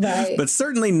 Right. But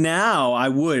certainly now I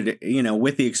would,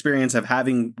 with the experience of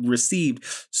having received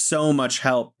so much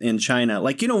help in China.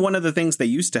 Like, one of the things they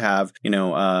used to have,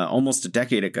 almost a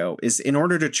decade ago is in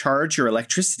order to charge your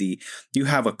electricity, you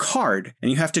have a card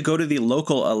and you have to go to the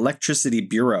local electricity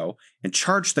bureau and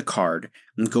charge the card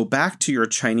and go back to your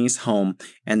Chinese home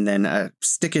and then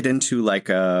stick it into like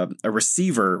a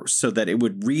receiver so that it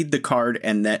would read the card,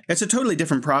 and that it's a totally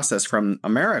different process from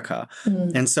America.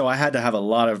 And so I had to have a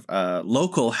lot of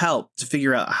local help to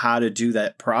figure out how to do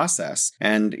that process.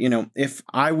 And, if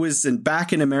I was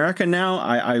back in America now,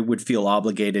 I would feel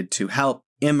obligated to help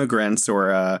immigrants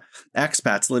or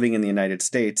expats living in the United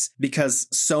States, because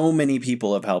so many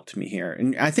people have helped me here.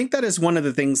 And I think that is one of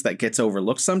the things that gets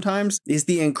overlooked sometimes, is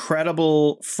the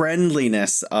incredible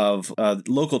friendliness of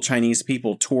local Chinese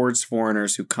people towards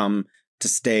foreigners who come to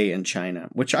stay in China,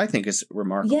 which I think is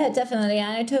remarkable. Yeah, definitely.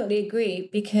 And I totally agree,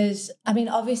 because, I mean,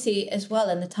 obviously as well,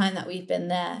 in the time that we've been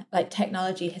there, like,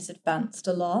 technology has advanced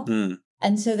a lot.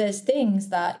 And so there's things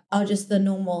that are just the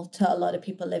normal to a lot of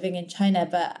people living in China,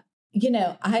 but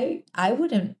I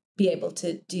wouldn't be able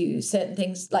to do certain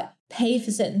things, like pay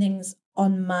for certain things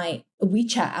on my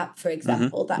WeChat app, for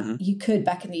example, that you could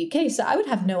back in the UK. So I would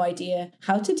have no idea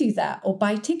how to do that, or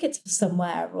buy tickets for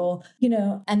somewhere, or,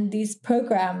 and these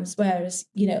programs, whereas,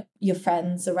 your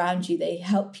friends around you, they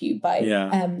help you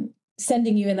by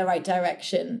sending you in the right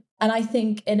direction. And I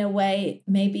think in a way,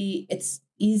 maybe it's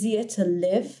easier to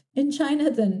live in China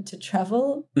than to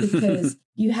travel, because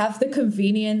you have the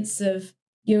convenience of,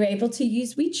 you're able to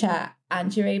use WeChat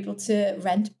and you're able to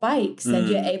rent bikes and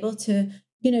you're able to,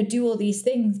 do all these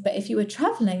things. But if you were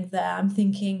traveling there, I'm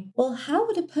thinking, well, how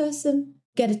would a person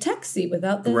get a taxi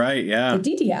without the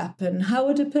Didi app? And how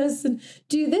would a person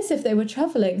do this if they were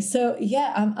traveling? So,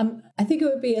 yeah, I think it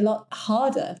would be a lot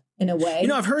harder in a way.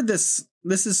 I've heard this.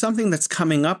 This is something that's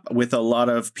coming up with a lot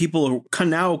of people who are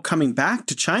now coming back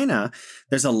to China.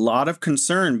 There's a lot of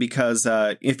concern because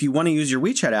if you want to use your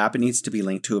WeChat app, it needs to be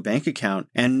linked to a bank account.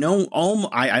 And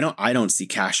I don't see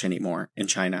cash anymore in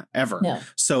China ever. No.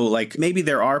 So like maybe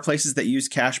there are places that use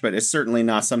cash, but it's certainly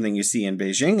not something you see in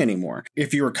Beijing anymore.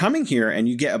 If you were coming here and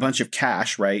you get a bunch of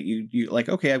cash, right? You like,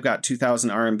 okay, I've got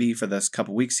 2,000 RMB for this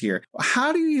couple weeks here.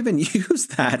 How do you even use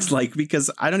that? Like,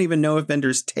 because I don't even know if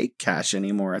vendors take cash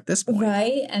anymore at this point.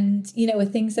 Right. And,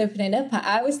 with things opening up,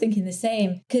 I was thinking the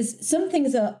same, because some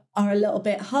things are a little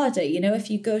bit harder. If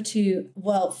you go to,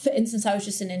 well, for instance, I was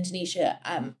just in Indonesia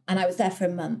and I was there for a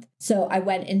month. So I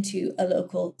went into a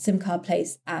local SIM card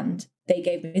place and they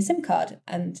gave me a SIM card,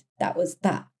 and that was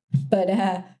that. But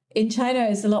in China,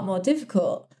 it's a lot more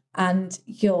difficult, and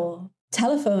your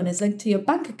telephone is linked to your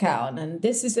bank account and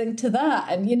this is linked to that.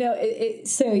 And,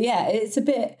 so, yeah, it's a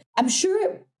bit, I'm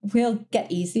sure it will get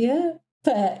easier,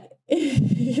 but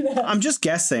I'm just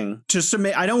guessing.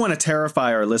 I don't want to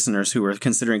terrify our listeners who are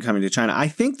considering coming to China. I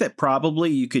think that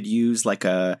probably you could use like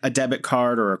a debit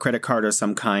card or a credit card of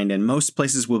some kind, and most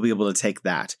places will be able to take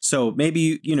that. So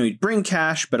maybe, you bring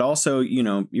cash, but also,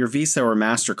 your Visa or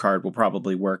MasterCard will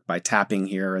probably work by tapping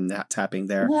here and that tapping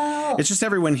there. Well, it's just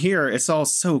everyone here, it's all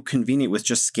so convenient with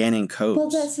just scanning codes. Well,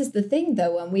 this is the thing,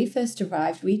 though. When we first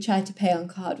arrived, we tried to pay on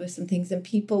card with some things and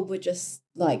people were just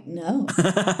like, no,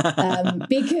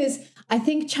 because I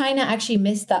think China actually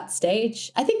missed that stage.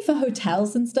 I think for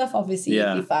hotels and stuff, obviously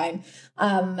you'd be fine.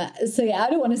 So yeah, I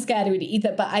don't want to scare you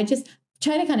either, but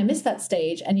China kind of missed that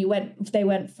stage, and they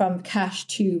went from cash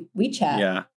to WeChat.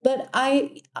 Yeah. But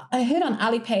I heard on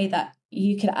Alipay that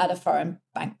you could add a foreign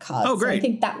bank card. Oh, great. So I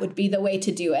think that would be the way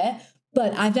to do it.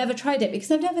 But I've never tried it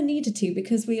because I've never needed to,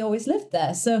 because we always lived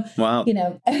there. So, wow.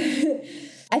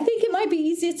 I think it might be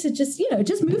easier to just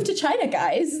move to China,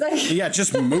 guys. Yeah,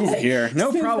 just move here.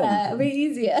 No problem. It'll be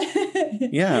easier.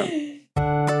 Yeah.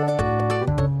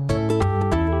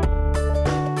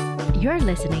 You're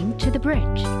listening to The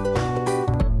Bridge.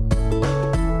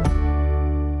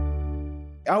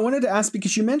 I wanted to ask,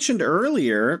 because you mentioned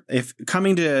earlier, if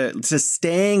coming to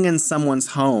staying in someone's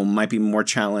home might be more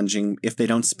challenging if they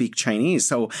don't speak Chinese.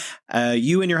 So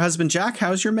you and your husband, Jack,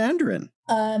 how's your Mandarin?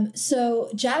 So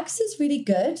Jax is really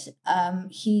good.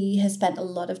 He has spent a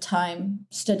lot of time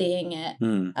studying it,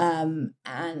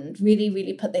 and really,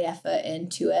 really put the effort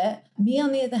into it. Me,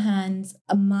 on the other hand,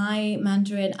 my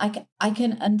Mandarin, I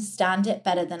can understand it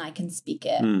better than I can speak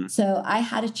it. So I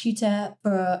had a tutor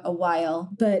for a while,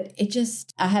 but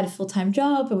I had a full-time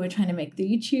job and we're trying to make the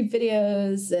YouTube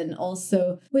videos. And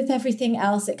also with everything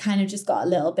else, it kind of just got a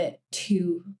little bit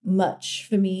too much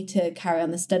for me to carry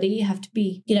on the study. You have to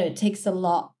be, it takes a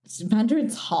lot.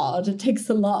 Mandarin's hard. It takes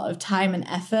a lot of time and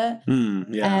effort.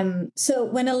 So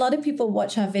when a lot of people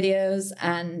watch our videos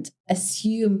and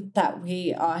assume that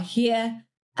we are here,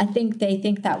 I think they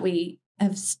think that we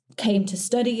have came to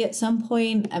study at some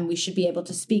point and we should be able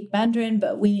to speak Mandarin,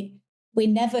 but we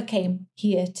never came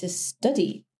here to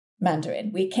study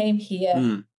Mandarin. We came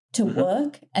here to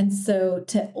work. And so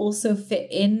to also fit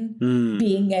in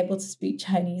being able to speak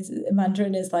Chinese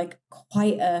Mandarin is like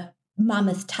quite a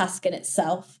mammoth task in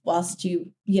itself, whilst so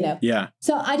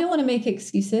I don't want to make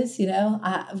excuses.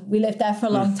 We lived there for a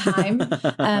long time,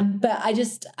 but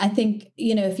I think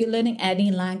if you're learning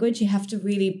any language, you have to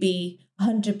really be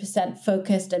 100%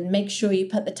 focused and make sure you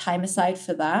put the time aside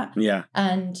for that.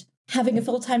 And having a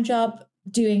full-time job,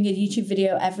 doing a YouTube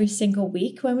video every single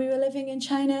week when we were living in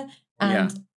China,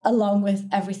 and along with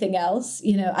everything else,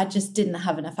 I just didn't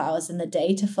have enough hours in the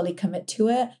day to fully commit to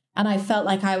it. And I felt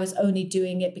like I was only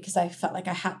doing it because I felt like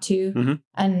I had to.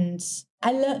 And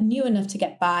I knew enough to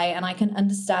get by, and I can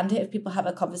understand it if people have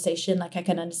a conversation. Like, I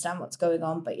can understand what's going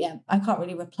on, but I can't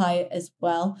really reply as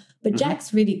well. But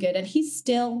Jack's really good, and he's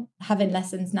still having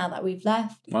lessons now that we've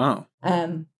left. Wow.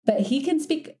 But he can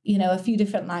speak, a few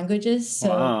different languages.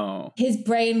 So his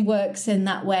brain works in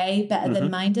that way better than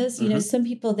mine does. Some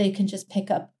people, they can just pick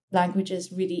up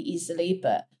languages really easily,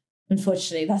 but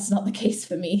unfortunately, that's not the case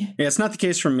for me. Yeah, it's not the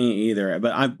case for me either.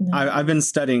 But I've been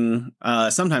studying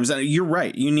sometimes. You're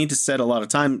right. You need to set a lot of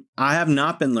time. I have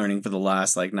not been learning for the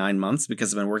last 9 months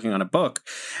because I've been working on a book.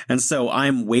 And so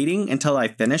I'm waiting until I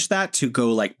finish that to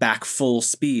go back full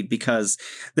speed, because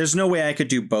there's no way I could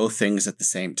do both things at the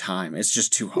same time. It's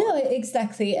just too hard. No,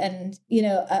 exactly. And,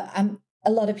 a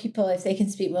lot of people, if they can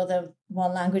speak more than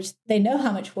one language, they know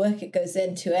how much work it goes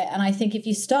into it. And I think if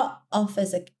you start off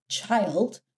as a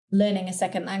child learning a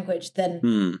second language, then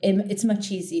it's much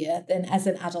easier than as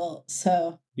an adult.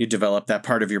 So you develop that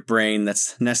part of your brain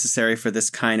that's necessary for this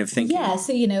kind of thinking. Yeah.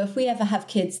 So, if we ever have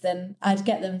kids, then I'd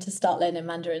get them to start learning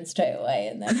Mandarin straight away.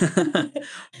 And then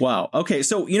Wow. Okay.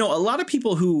 So, a lot of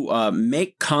people who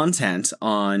make content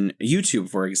on YouTube,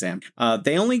 for example,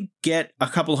 they only get a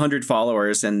couple hundred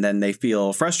followers and then they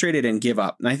feel frustrated and give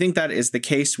up. And I think that is the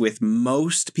case with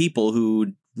most people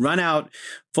who run out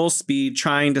full speed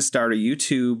trying to start a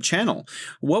YouTube channel.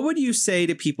 What would you say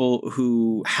to people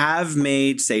who have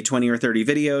made, say, 20 or 30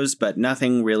 videos, but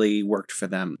nothing really worked for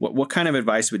them? What kind of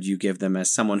advice would you give them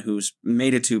as someone who's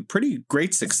made it to pretty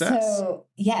great success? So,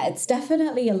 it's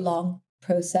definitely a long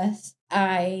process.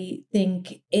 I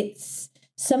think it's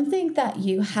something that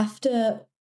you have to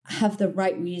have the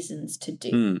right reasons to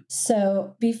do.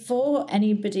 So before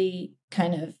anybody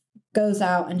kind of goes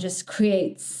out and just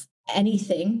creates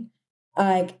anything,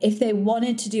 if they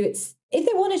wanted to do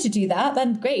that,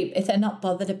 then great. If they're not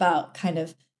bothered about kind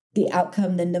of the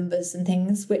outcome, the numbers and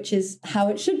things, which is how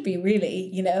it should be, really,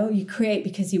 you create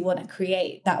because you want to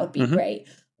create, that would be great.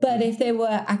 But if they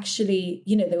were actually,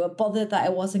 they were bothered that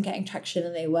it wasn't getting traction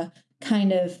and they were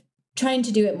kind of trying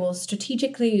to do it more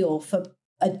strategically or for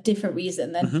a different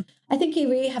reason, then I think you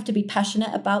really have to be passionate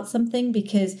about something,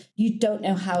 because you don't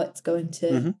know how it's going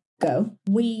to go.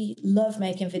 We love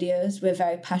making videos. We're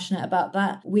very passionate about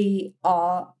that. We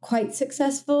are quite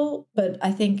successful, but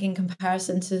I think in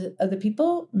comparison to other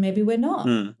people, maybe we're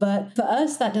not. But for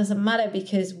us, that doesn't matter,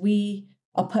 because we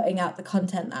are putting out the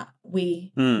content that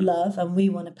we love and we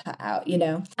want to put out,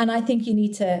 And I think you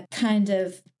need to kind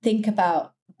of think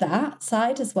about that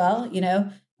side as well,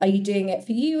 Are you doing it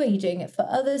for you? Are you doing it for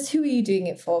others? Who are you doing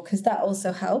it for? Because that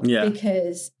also helps.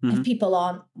 Because if people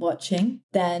aren't watching,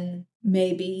 then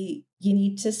maybe you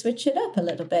need to switch it up a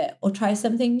little bit or try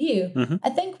something new. I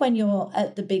think when you're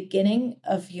at the beginning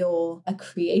of your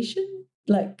creation,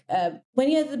 when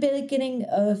you're at the beginning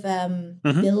of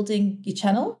building your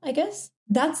channel, I guess,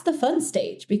 that's the fun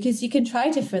stage, because you can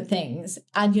try different things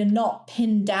and you're not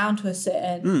pinned down to a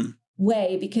certain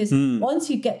way, because once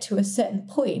you get to a certain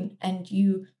point and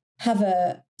you have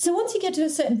a certain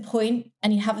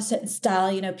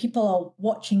style, people are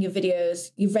watching your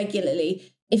videos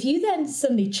regularly. If you then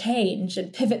suddenly change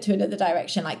and pivot to another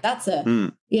direction, that's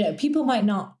people might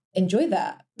not enjoy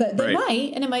that, but they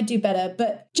might, and it might do better.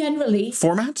 But generally,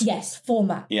 format? Yes,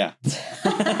 format. Yeah.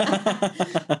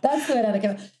 That's the word I'd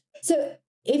go. So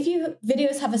if your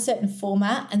videos have a certain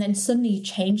format and then suddenly you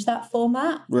change that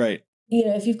format, right.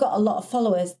 If you've got a lot of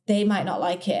followers, they might not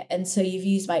like it. And so your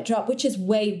views might drop, which is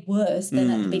way worse than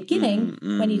at the beginning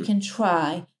when you can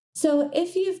try. So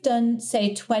if you've done,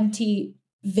 say, 20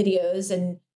 videos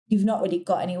and you've not really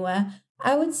got anywhere,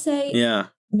 I would say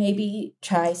maybe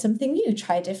try something new,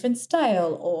 try a different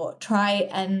style, or try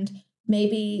and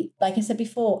maybe, like I said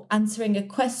before, answering a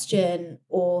question,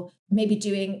 or maybe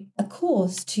doing a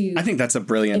course to I think that's a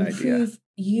brilliant idea.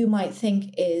 You might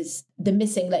think is the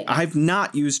missing link. I've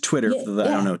not used Twitter for the, I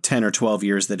don't know, 10 or 12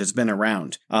 years that it's been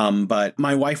around. But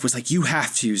my wife was like, you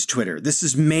have to use Twitter. This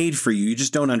is made for you. You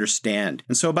just don't understand.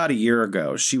 And so about a year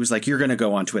ago, she was like, you're going to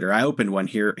go on Twitter. I opened one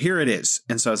here. Here it is.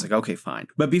 And so I was like, okay, fine.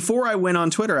 But before I went on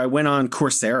Twitter, I went on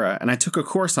Coursera and I took a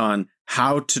course on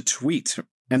how to tweet.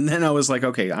 And then I was like,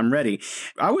 okay, I'm ready.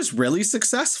 I was really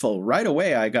successful right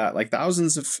away. I got like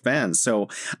thousands of fans. So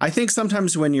I think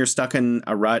sometimes when you're stuck in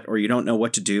a rut or you don't know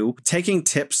what to do, taking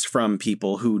tips from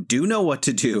people who do know what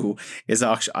to do is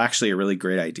actually a really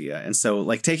great idea. And so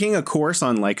like taking a course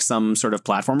on like some sort of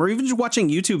platform or even just watching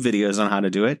YouTube videos on how to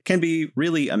do it can be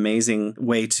really amazing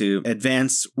way to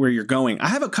advance where you're going. I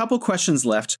have a couple questions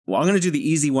left. Well, I'm going to do the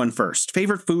easy one first.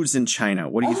 Favorite foods in China.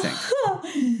 What do you think?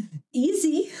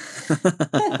 Easy.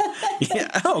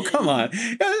 Yeah. Oh, come on.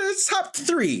 It's top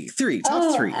three.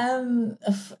 Top three.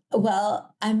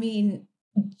 Well, I mean,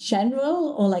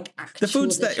 general or like actual. The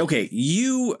foods that, okay,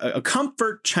 a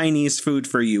comfort Chinese food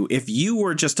for you. If you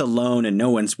were just alone and no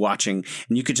one's watching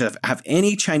and you could just have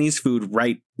any Chinese food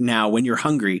right now when you're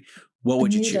hungry, what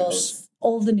would you choose?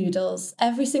 All the noodles,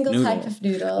 every single type of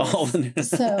noodles. All the noodles.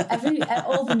 So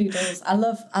all the noodles. I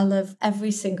love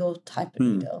every single type of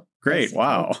noodle. Great. Basically.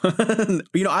 Wow.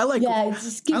 I like... Yeah,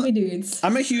 just give me noodles.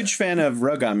 I'm a huge fan of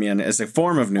ramen as a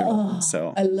form of noodle.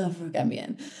 So I love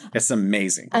ramen. It's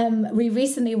amazing. We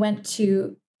recently went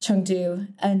to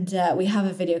Chengdu and we have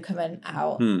a video coming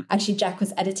out. Actually, Jack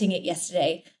was editing it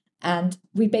yesterday. And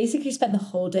we basically spent the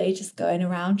whole day just going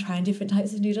around trying different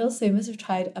types of noodles. So we must have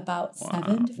tried about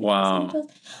 7 different types of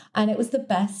noodles. And it was the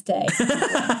best day.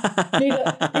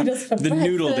 Noodles for the breakfast.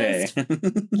 Noodle day.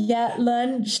 Yeah,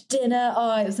 lunch, dinner.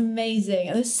 Oh, it was amazing.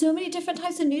 And there's so many different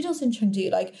types of noodles in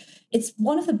Chengdu. Like, it's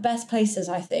one of the best places,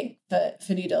 I think,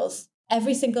 for noodles.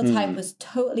 Every single type was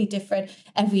totally different.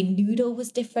 Every noodle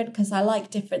was different because I like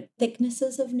different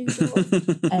thicknesses of noodles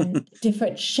and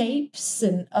different shapes.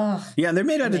 And yeah, and they're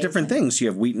made out of different things. You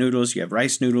have wheat noodles, you have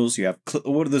rice noodles, you have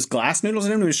what are those glass noodles?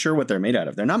 I'm not even sure what they're made out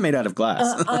of. They're not made out of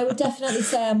glass. I would definitely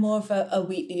say I'm more of a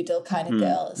wheat noodle kind of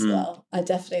girl as well. I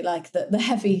definitely like the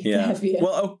heavy, the heavier.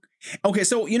 Well, okay,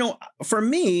 so, for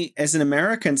me as an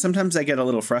American, sometimes I get a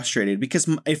little frustrated because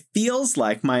it feels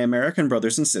like my American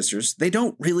brothers and sisters, they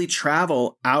don't really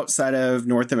travel outside of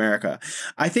North America.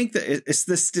 I think that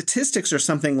the statistics are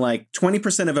something like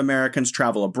 20% of Americans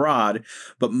travel abroad,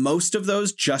 but most of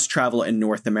those just travel in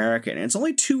North America. And it's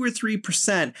only 2 or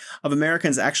 3% of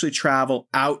Americans actually travel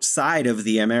outside of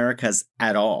the Americas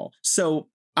at all. So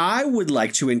I would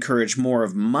like to encourage more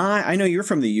of I know you're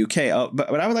from the UK,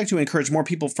 but I would like to encourage more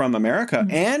people from America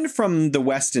and from the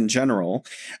West in general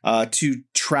to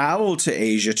travel to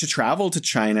Asia, to travel to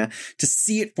China, to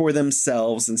see it for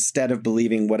themselves instead of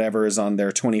believing whatever is on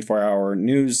their 24-hour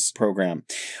news program.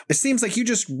 It seems like you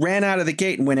just ran out of the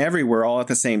gate and went everywhere all at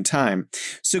the same time.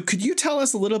 So could you tell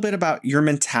us a little bit about your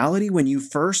mentality when you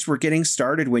first were getting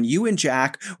started, when you and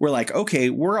Jack were like, okay,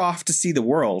 we're off to see the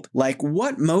world? Like,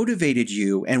 what motivated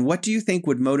you? And what do you think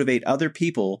would motivate other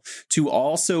people to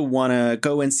also want to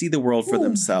go and see the world for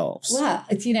themselves? Well,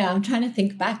 I'm trying to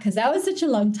think back because that was such a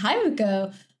long time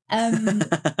ago.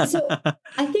 So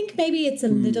I think maybe it's a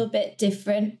little bit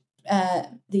different,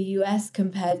 the US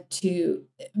compared to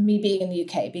me being in the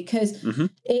UK, because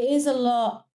it is a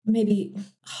lot maybe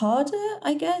harder,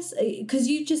 I guess, because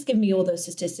you just give me all those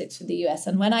statistics for the US.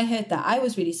 And when I heard that, I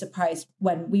was really surprised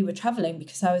when we were traveling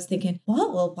because I was thinking,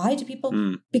 what? Well, why do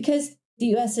people? Because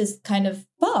the US is kind of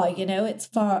far, it's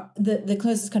far. The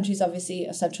closest countries obviously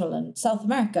are Central and South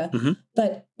America,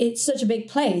 but it's such a big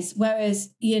place.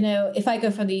 Whereas, if I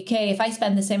go from the UK, if I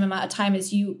spend the same amount of time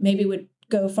as you maybe would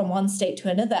go from one state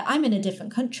to another, I'm in a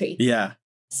different country. Yeah.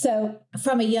 So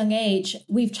from a young age,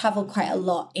 we've traveled quite a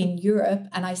lot in Europe,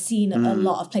 and I've seen a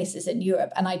lot of places in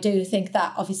Europe. And I do think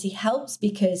that obviously helps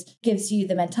because it gives you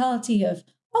the mentality of,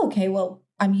 okay, well,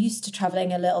 I'm used to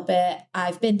traveling a little bit.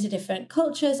 I've been to different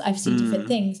cultures. I've seen different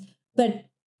things. But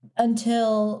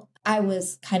until I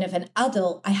was kind of an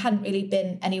adult, I hadn't really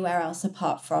been anywhere else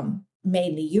apart from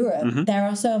mainly Europe. There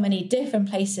are so many different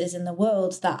places in the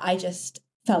world that I just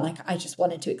felt like I just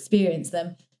wanted to experience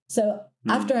them. So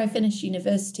after I finished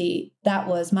university, that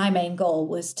was my main goal,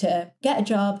 was to get a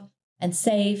job and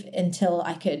save until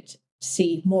I could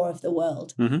see more of the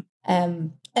world.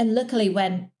 And luckily,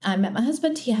 when I met my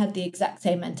husband, he had the exact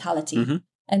same mentality.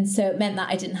 And so it meant that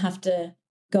I didn't have to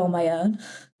go on my own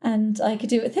and I could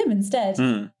do it with him instead.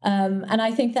 And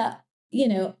I think that, you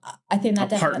know, I think that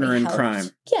definitely partner in helped. crime.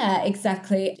 Yeah,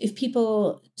 exactly. If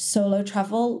people solo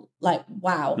travel, like,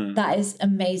 wow, that is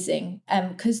amazing.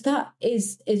 Because that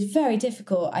is very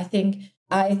difficult. I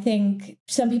think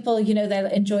some people, you know, they'll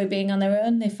enjoy being on their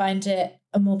own. They find it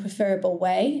a more preferable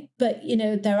way. But, you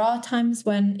know, there are times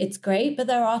when it's great, but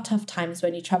there are tough times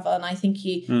when you travel. And I think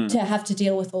to have to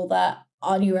deal with all that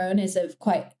on your own is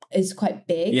quite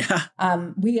big. Yeah.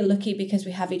 We are lucky because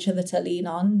we have each other to lean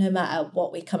on no matter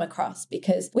what we come across,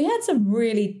 because we had some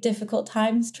really difficult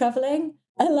times traveling.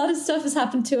 A lot of stuff has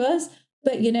happened to us,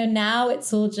 but, you know, now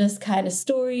it's all just kind of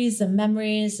stories and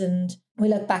memories, and we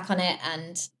look back on it,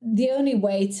 and the only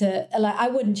way to, like, I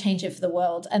wouldn't change it for the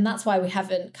world. And that's why we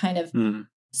haven't kind of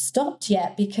stopped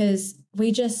yet, because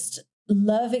we just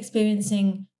love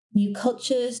experiencing new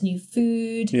cultures, new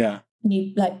food,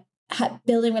 new, like,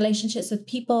 building relationships with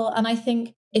people. And I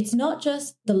think it's not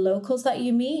just the locals that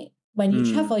you meet. When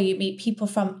you travel, you meet people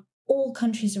from all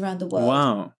countries around the world.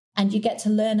 Wow. And you get to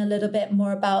learn a little bit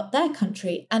more about their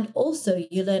country. And also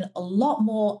you learn a lot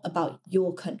more about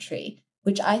your country,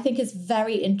 which I think is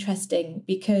very interesting,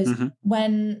 because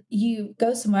when you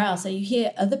go somewhere else and you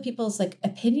hear other people's, like,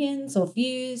 opinions or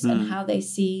views and how they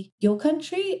see your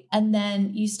country, and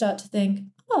then you start to think,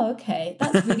 oh, okay,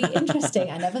 that's really interesting.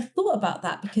 I never thought about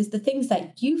that, because the things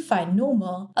that you find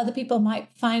normal, other people might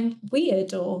find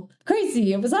weird or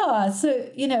crazy or bizarre. So,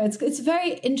 you know, it's a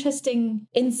very interesting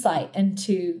insight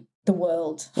into the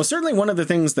world. Well, certainly one of the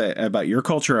things that about your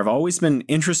culture I've always been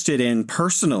interested in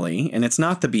personally, and it's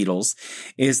not the Beatles,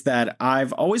 is that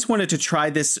I've always wanted to try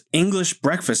this English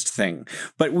breakfast thing.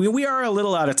 But we are a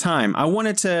little out of time. I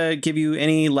wanted to give you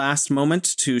any last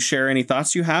moment to share any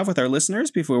thoughts you have with our listeners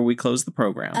before we close the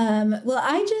program. Well,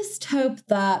 I just hope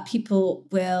that people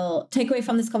will take away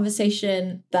from this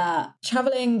conversation that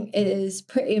traveling is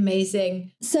pretty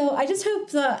amazing. So I just hope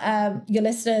that your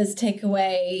listeners take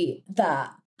away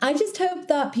that. I just hope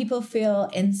that people feel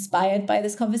inspired by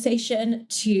this conversation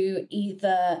to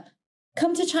either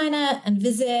come to China and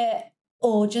visit,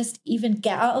 or just even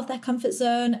get out of their comfort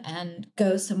zone and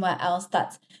go somewhere else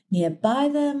that's nearby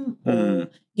them, or,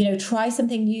 you know, try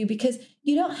something new, because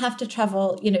you don't have to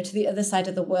travel, you know, to the other side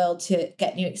of the world to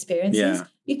get new experiences. Yeah.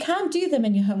 You can do them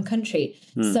in your home country.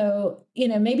 So, you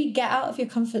know, maybe get out of your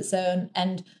comfort zone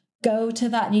and go to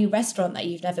that new restaurant that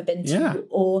you've never been to,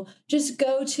 or just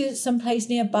go to some place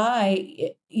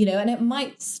nearby, you know, and it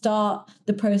might start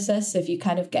the process of you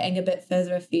kind of getting a bit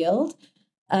further afield,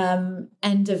 and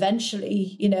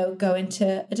eventually, you know, go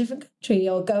into a different country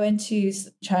or go into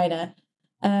China.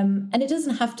 And it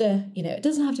doesn't have to, you know, it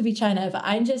doesn't have to be China, but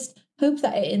I just hope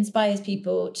that it inspires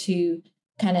people to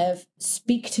kind of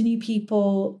speak to new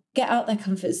people, get out their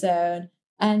comfort zone,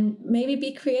 and maybe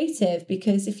be creative,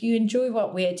 because if you enjoy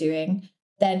what we're doing,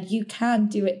 then you can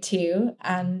do it too.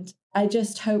 And I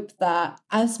just hope that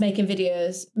us making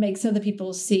videos makes other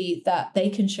people see that they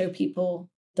can show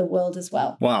people the world as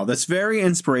well. Wow, that's very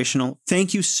inspirational.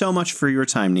 Thank you so much for your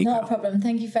time, Nico. No problem.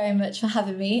 Thank you very much for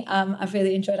having me. I've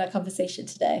really enjoyed our conversation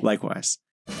today. Likewise.